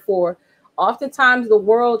 and therefore, oftentimes the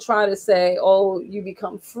world try to say, "Oh, you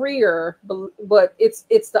become freer," but it's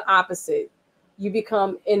the opposite. You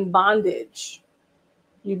become in bondage.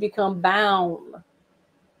 You become bound,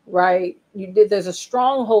 right? There's a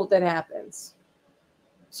stronghold that happens.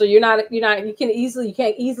 So you can't easily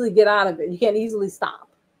get out of it. You can't easily stop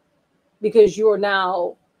because you are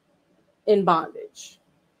now in bondage.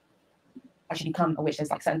 Actually become a witch. There's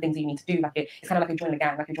like certain things that you need to do. Like it's kind of like you're joining a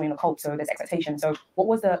gang, like you're joining a cult. So there's expectation. So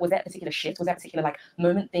was there a particular shift? Was there a particular like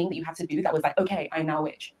moment thing that you had to do that was like, okay, I'm now a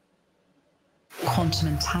witch? All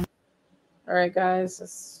right, guys,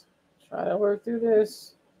 let's try to work through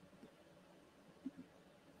this.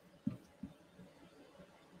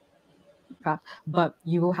 But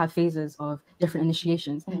you will have phases of different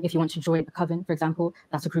initiations. If you want to join a coven, for example,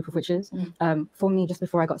 that's a group of witches. For me, just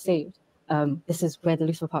before I got saved, this is where the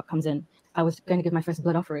Lucifer part comes in. I was going to give my first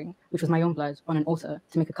blood offering, which was my own blood, on an altar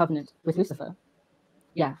to make a covenant with Lucifer.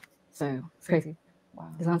 Yeah, so it's crazy. Wow.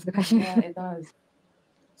 Does that answer the question? Yeah, it does.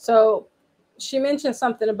 So she mentioned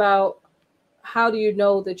something about how do you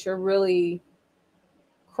know that you're really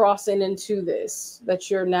crossing into this, that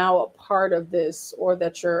you're now a part of this, or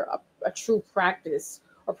that you're a true practice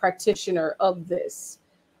or practitioner of this.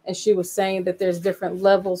 And she was saying that there's different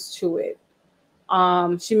levels to it.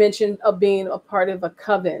 She mentioned of being a part of a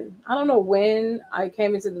coven. I don't know when I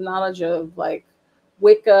came into the knowledge of like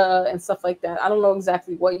Wicca and stuff like that. I don't know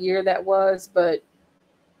exactly what year that was, but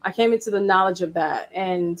I came into the knowledge of that.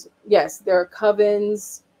 And yes, there are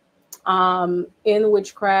covens in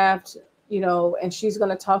witchcraft, and she's going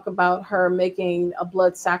to talk about her making a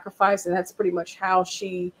blood sacrifice. And that's pretty much how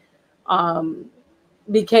she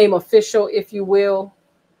became official, if you will.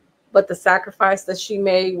 But the sacrifice that she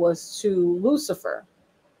made was to Lucifer,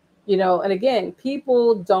 and again,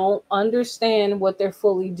 people don't understand what they're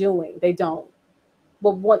fully doing. They don't.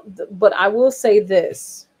 But I will say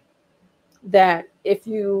this, that if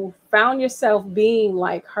you found yourself being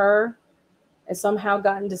like her and somehow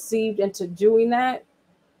gotten deceived into doing that,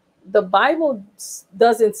 the Bible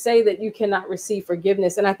doesn't say that you cannot receive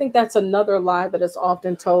forgiveness. And I think that's another lie that is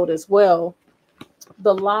often told as well.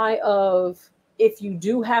 The lie of, if you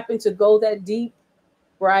do happen to go that deep,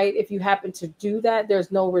 right? If you happen to do that,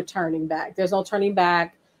 there's no returning back. There's no turning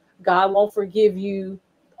back. God won't forgive you.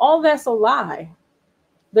 All that's a lie.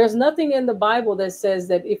 There's nothing in the Bible that says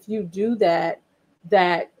that if you do that,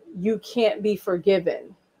 that you can't be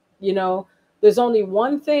forgiven. There's only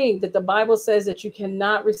one thing that the Bible says that you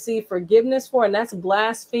cannot receive forgiveness for, and that's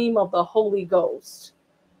blaspheme of the Holy Ghost.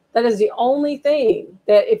 That is the only thing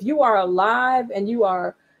that if you are alive and you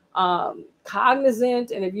are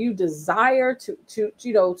cognizant, and if you desire to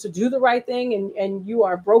do the right thing, and you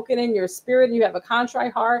are broken in your spirit, and you have a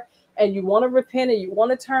contrite heart, and you want to repent, and you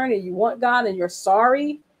want to turn, and you want God, and you're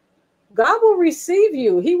sorry, God will receive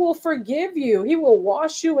you. He will forgive you. He will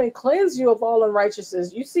wash you and cleanse you of all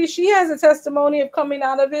unrighteousness. You see, she has a testimony of coming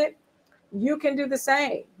out of it. You can do the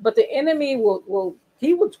same. But the enemy will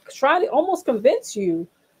try to almost convince you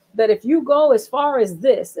that if you go as far as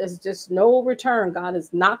this, there's just no return. God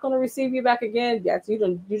is not going to receive you back again. Yes, you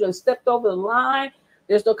done stepped over the line.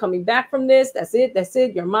 There's no coming back from this. That's it. That's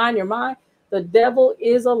it. You're mine. You're mine. The devil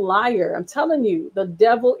is a liar. I'm telling you, the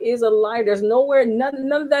devil is a liar. There's nowhere,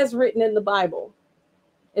 none of that's written in the Bible.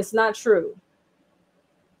 It's not true.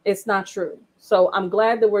 It's not true. So I'm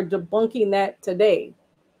glad that we're debunking that today.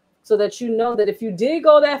 so that you know that if you did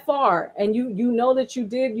go that far and you know that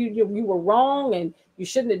you were wrong and you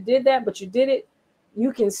shouldn't have did that, but you did it,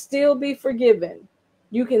 you can still be forgiven.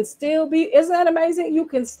 You can still be, isn't that amazing? You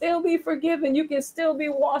can still be forgiven. You can still be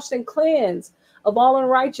washed and cleansed of all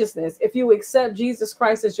unrighteousness if you accept Jesus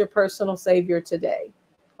Christ as your personal Savior today.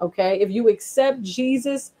 Okay? If you accept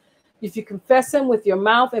Jesus, if you confess him with your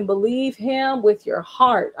mouth and believe him with your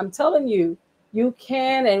heart, I'm telling you, you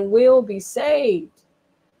can and will be saved.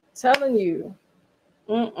 I'm telling you.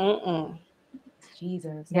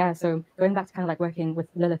 Jesus. Yeah, so going back to kind of like working with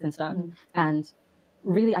Lilith and stuff, and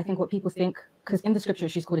really I think what people think, because in the scripture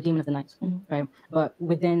she's called a demon of the night, right? But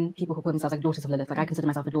within people who call themselves like daughters of Lilith, like I consider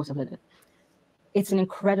myself a daughter of Lilith, it's an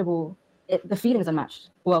incredible, the feeling is unmatched.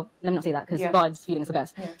 Well, let me not say that, because God's feeling is the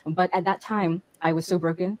best. But at that time, I was so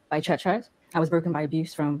broken by church hurt. I was broken by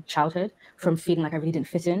abuse from childhood, from feeling like I really didn't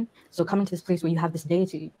fit in. So coming to this place where you have this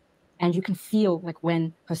deity, and you can feel like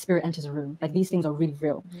when her spirit enters a room, like these things are really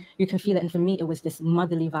real. You can feel it. And for me, it was this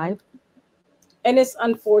motherly vibe. And it's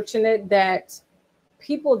unfortunate that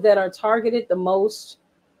people that are targeted the most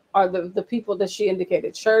are the people that she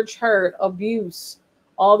indicated: church hurt, abuse,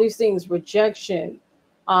 all these things, rejection.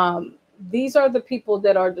 These are the people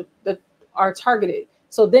that are targeted.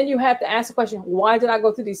 So then you have to ask the question, why did I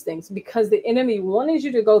go through these things? Because the enemy wanted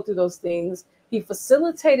you to go through those things. He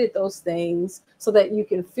facilitated those things so that you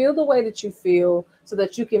can feel the way that you feel, so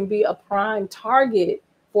that you can be a prime target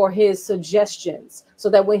for his suggestions, so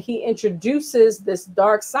that when he introduces this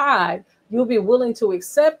dark side, you'll be willing to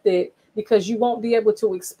accept it, because you won't be able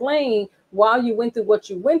to explain why you went through what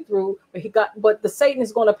you went through. But the Satan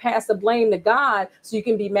is going to pass the blame to God, so you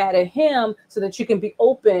can be mad at him, so that you can be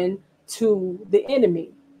open to the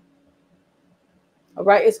enemy. All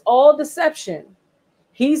right, it's all deception.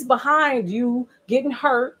 He's behind you getting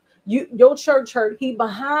hurt, your church hurt. He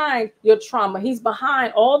behind your trauma. He's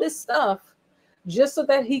behind all this stuff, just so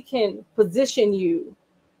that he can position you,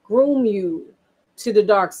 groom you to the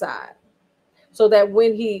dark side. So that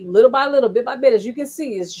when he, little by little, bit by bit, as you can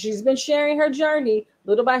see, as she's been sharing her journey,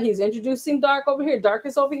 little by, he's introducing dark over here,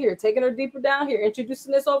 darkness over here, taking her deeper down here,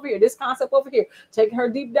 introducing this over here, this concept over here, taking her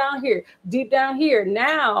deep down here.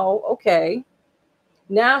 Now, okay,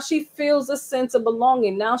 now she feels a sense of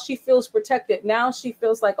belonging. Now she feels protected. Now she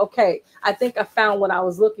feels like, okay, I think I found what I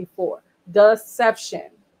was looking for.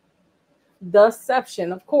 Deception.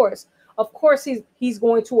 Of course, he's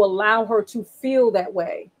going to allow her to feel that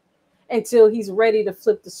way until he's ready to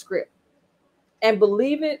flip the script. And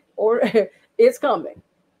believe it or it's coming.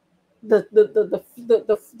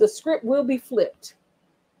 The script will be flipped,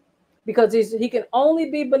 because he can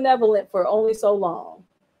only be benevolent for only so long,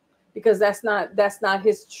 because that's not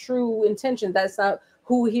his true intention. That's not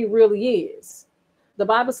who he really is. The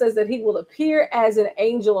Bible says that he will appear as an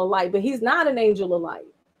angel of light, but he's not an angel of light.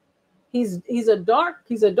 He's a dark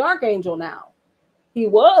angel now. He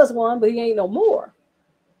was one, but he ain't no more.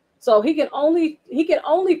 So he can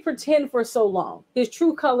only pretend for so long. His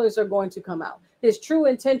true colors are going to come out. His true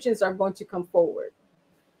intentions are going to come forward.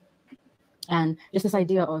 And just this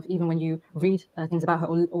idea of, even when you read things about her,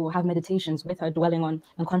 or have meditations with her, dwelling on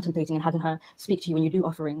and contemplating and having her speak to you when you do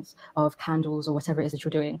offerings of candles or whatever it is that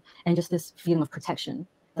you're doing, and just this feeling of protection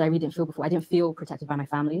that I really didn't feel before. I didn't feel protected by my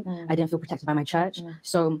family. I didn't feel protected by my church.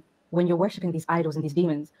 So when you're worshiping these idols and these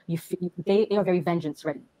demons, they are very vengeance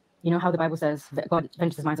ready. You know how the Bible says that God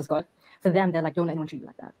vengeance mine as God. For them, they're like, don't let anyone treat you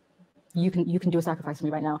like that. You can do a sacrifice for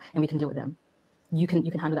me right now, and we can deal with them. You can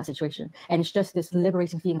handle that situation. And it's just this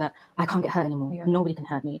liberating feeling that I can't get hurt anymore. Nobody can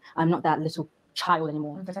hurt me. I'm not that little child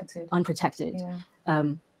anymore. Unprotected.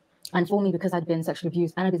 And for me, because I'd been sexually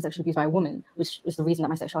abused, and I'd been sexually abused by a woman, which was the reason that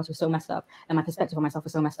my sexuality was so messed up and my perspective on myself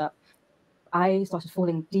was so messed up, I started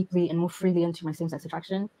falling deeply and more freely into my same-sex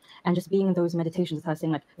attraction, and just being in those meditations with her,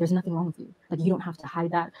 saying like, there's nothing wrong with you. Like, you don't have to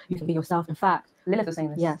hide that. You can be yourself. In fact, Lilith was saying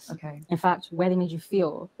this. Yes. Okay. In fact, where they made you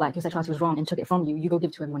feel like your sexuality was wrong and took it from you, you go give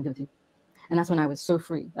it to everyone guilty. And that's when I was so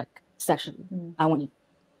free, like sexually. I want you.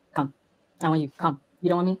 Come. I want you. Come. You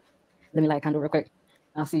don't want me? Let me light a candle real quick.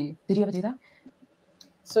 I'll see you. Did you ever do that?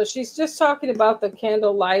 So she's just talking about the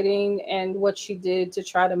candle lighting and what she did to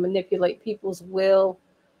try to manipulate people's will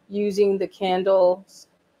using the candles,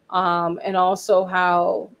 and also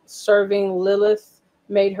how serving Lilith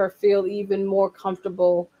made her feel even more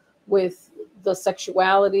comfortable with the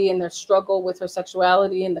sexuality and their struggle with her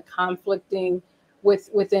sexuality and the conflicting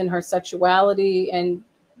within her sexuality. And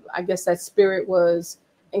I guess that spirit was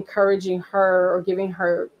encouraging her, or giving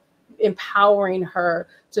her, empowering her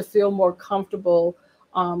to feel more comfortable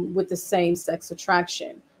with the same sex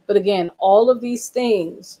attraction. But again, all of these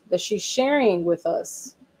things that she's sharing with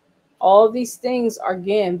us, all of these things are,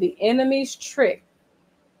 again, the enemy's trick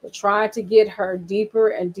but tried to get her deeper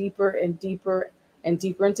and deeper and deeper and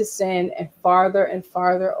deeper into sin and farther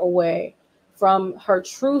away from her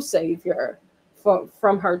true Savior,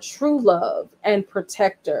 from her true love and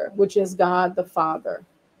protector, which is God the Father.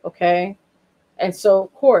 Okay. And so,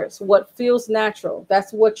 of course, what feels natural,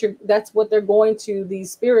 that's what they're going to,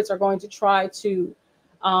 these spirits are going to try to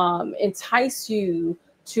entice you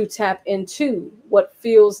to tap into what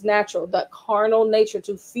feels natural, that carnal nature,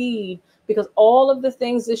 to feed, because all of the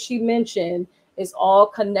things that she mentioned is all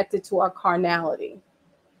connected to our carnality.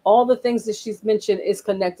 All the things that she's mentioned is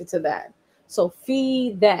connected to that. So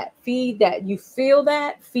feed that. You feel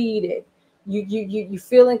that, feed it. You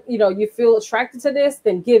feeling, you feel attracted to this,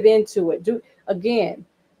 then give into it. Again,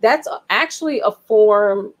 that's actually a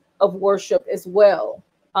form of worship as well.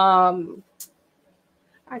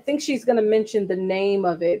 I think she's going to mention the name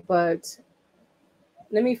of it, but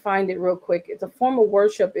let me find it real quick. It's a form of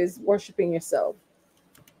worship, is worshiping yourself.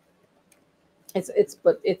 Is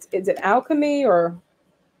it alchemy or?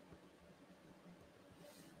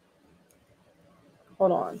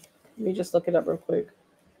 Hold on. Let me just look it up real quick.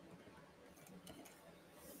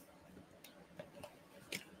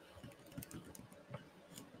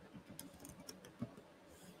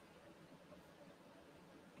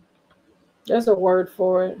 There's a word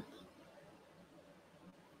for it.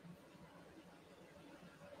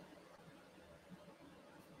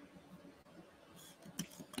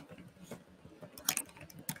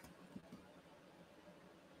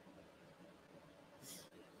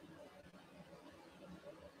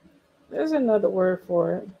 There's another word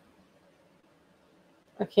for it.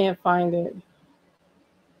 I can't find it.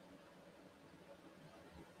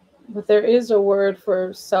 But there is a word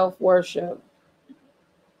for self-worship.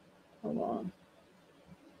 Hold on.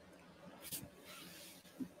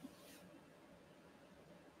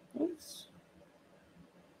 Oops.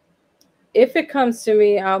 If it comes to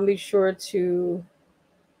me, I'll be sure to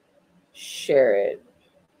share it.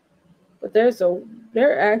 But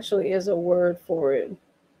there actually is a word for it.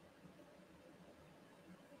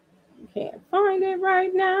 Can't find it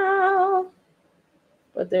right now,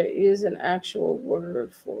 but there is an actual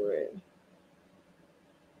word for it.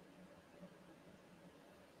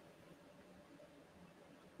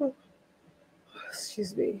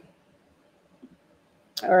 Excuse me.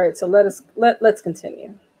 All right, so let's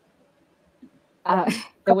continue.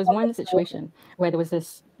 There was one situation where there was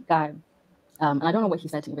this guy, and I don't know what he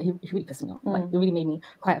said to me, but he really pissed me off. Like, it really made me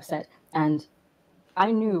quite upset. And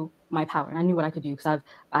I knew my power, and I knew what I could do, because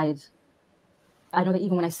I know that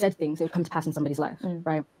even when I said things, it would come to pass in somebody's life,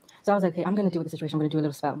 right? So I was like, okay, I'm going to deal with the situation. I'm going to do a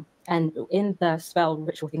little spell. And in the spell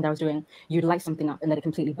ritual thing that I was doing, you'd light something up and let it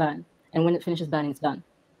completely burn. And when it finishes burning, it's done.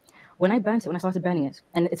 When I burnt it, when I started burning it,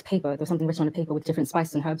 and it's paper, there was something written on the paper with different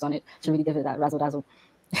spices and herbs on it to really give it that razzle dazzle.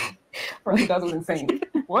 Razzle dazzle insane.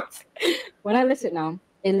 What? When I lit it now,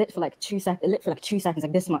 it lit for like 2 seconds. It lit for like 2 seconds,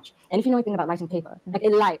 like this much. And if you know anything about lighting paper, like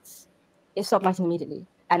it lights, it stopped lighting immediately.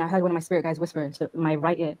 And I heard one of my spirit guys whisper into my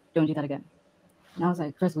right ear, "Don't do that again." And I was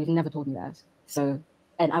like, first of all, you've never told me that. So,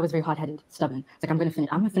 and I was very hard-headed, stubborn. It's like, I'm going to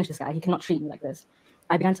finish this guy. He cannot treat me like this.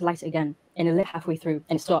 I began to light it again, and it lit halfway through,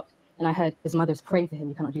 and it stopped. And I heard his mother's praying for him.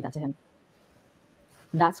 You cannot do that to him.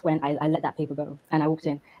 That's when I let that paper go, and I walked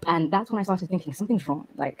in. And that's when I started thinking, something's wrong.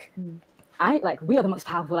 Like, we are the most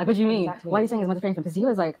powerful. Like, what do you mean? Exactly. Why are you saying his mother's praying for him? Because he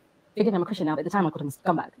was like, forgive me, I'm a Christian now, but at the time I called him a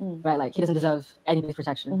scumbag, right? Like, he doesn't deserve anybody's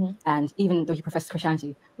protection. And even though he professes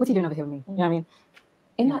Christianity, what's he doing over here with me? You know what I mean?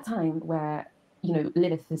 In that time where,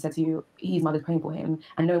 Lilith has said to you, his mother's praying for him,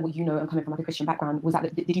 and knowing what you know and coming from like a Christian background,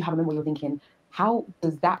 did you have a moment where you're thinking, how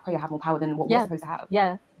does that prayer have more power than what we're supposed to have?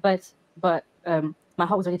 Yeah, but my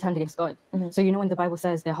heart was already turned against God. So when the Bible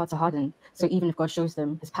says their hearts are hardened, so even if God shows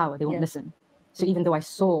them his power, they won't listen. So even though I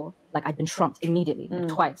saw, like, I'd been trumped immediately, like,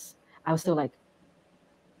 twice, I was still like,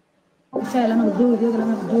 I didn't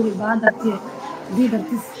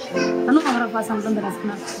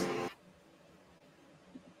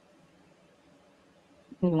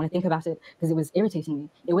even want to think about it because it was irritating me.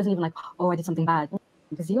 It wasn't even like, oh, I did something bad.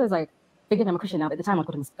 Because he was like, forgive me, I'm a Christian now, but at the time I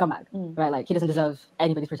called him a scumbag, right? Like, he doesn't deserve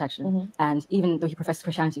anybody's protection. And even though he professes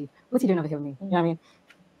Christianity, what's he doing over here with me? You know what I mean?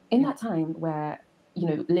 In that time where,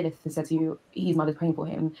 Lilith has said to you, his mother's praying for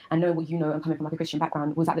him, and knowing what you know and coming from like a Christian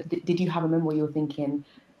background, did you have a moment where you were thinking,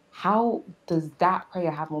 how does that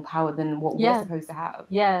prayer have more power than what we're supposed to have?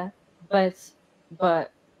 Yeah, but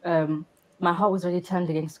my heart was already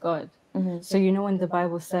turned against God. So when the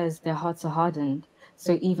Bible says their hearts are hardened,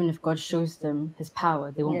 so even if God shows them his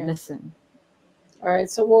power, they won't listen. All right,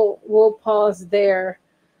 so we'll pause there.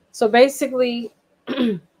 So basically,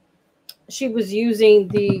 she was using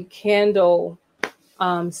the candle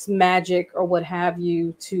magic or what have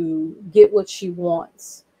you to get what she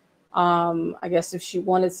wants. I guess if she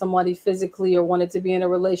wanted somebody physically or wanted to be in a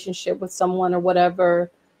relationship with someone or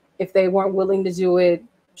whatever, if they weren't willing to do it,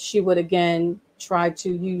 she would again try to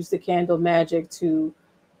use the candle magic to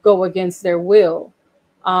go against their will.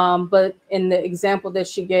 But in the example that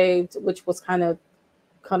she gave, which was kind of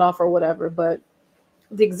cut off or whatever, but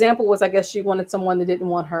the example was, I guess she wanted someone that didn't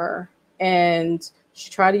want her, and she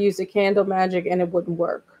tried to use the candle magic and it wouldn't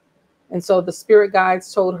work. And so the spirit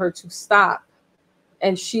guides told her to stop.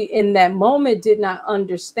 And she, in that moment, did not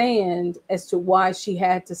understand as to why she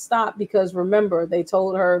had to stop, because remember, they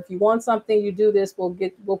told her, if you want something, you do this,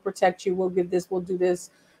 we'll protect you, we'll give this, we'll do this.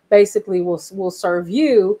 Basically, we'll serve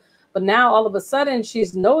you. But now all of a sudden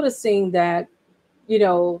she's noticing that, you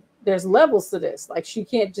know, there's levels to this. Like, she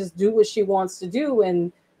can't just do what she wants to do,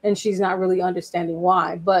 and she's not really understanding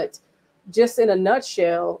why. But just in a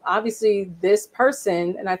nutshell, obviously this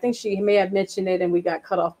person, and I think she may have mentioned it and we got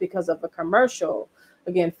cut off because of a commercial.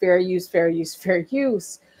 Again, fair use, fair use, fair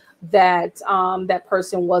use, that that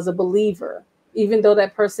person was a believer, even though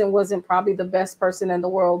that person wasn't probably the best person in the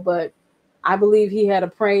world. But I believe he had a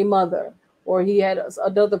praying mother, or he had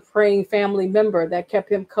another praying family member that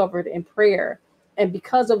kept him covered in prayer. And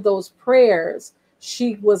because of those prayers,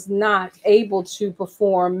 she was not able to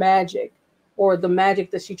perform magic, or the magic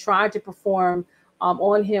that she tried to perform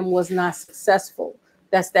on him was not successful.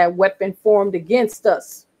 That's that weapon formed against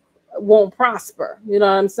us won't prosper. You know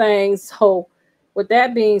what I'm saying? So with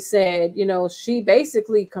that being said, you know, she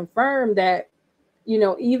basically confirmed that, you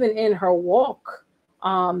know, even in her walk,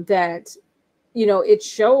 that, you know, it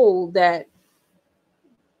showed that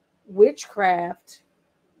witchcraft,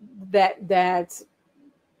 that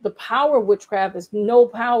the power of witchcraft is no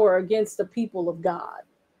power against the people of God.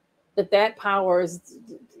 That power is,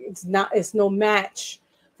 it's no match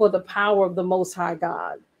for the power of the Most High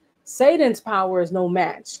God. Satan's power is no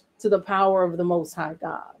match to the power of the Most High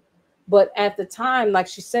God. But at the time, like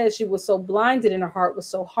she said, she was so blinded and her heart was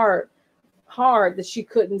so hard that she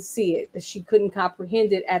couldn't see it, that she couldn't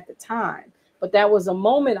comprehend it at the time. But that was a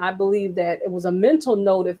moment, I believe, that it was a mental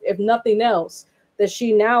note, if nothing else, that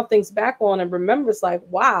she now thinks back on and remembers, like,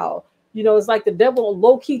 wow, you know, it's like the devil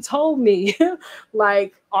low-key told me,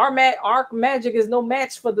 like, our magic is no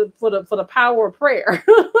match for the power of prayer.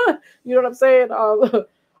 You know what I'm saying?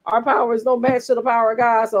 Our power is no match to the power of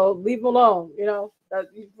God, so leave them alone. You know,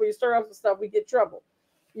 when you stir up some stuff, we get trouble.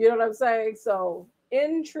 You know what I'm saying? So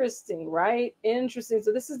interesting, right? Interesting.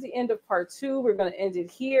 So this is the end of part 2. We're going to end it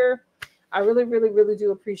here. I really, really, really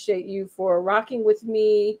do appreciate you for rocking with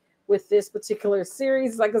me with this particular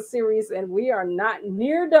series, like a series, and we are not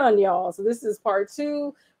near done, y'all. So this is part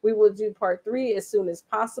 2. We will do part 3 as soon as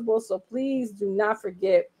possible. So please do not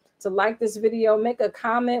forget to like this video, make a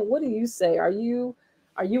comment. What do you say? Are you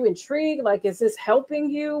intrigued? Like, is this helping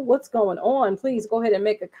you? What's going on? Please go ahead and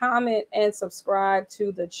make a comment and subscribe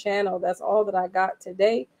to the channel. That's all that I got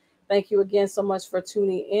today. Thank you again so much for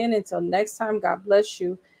tuning in. Until next time, God bless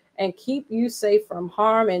you and keep you safe from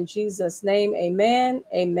harm in Jesus' name. Amen.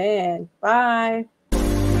 Amen. Bye.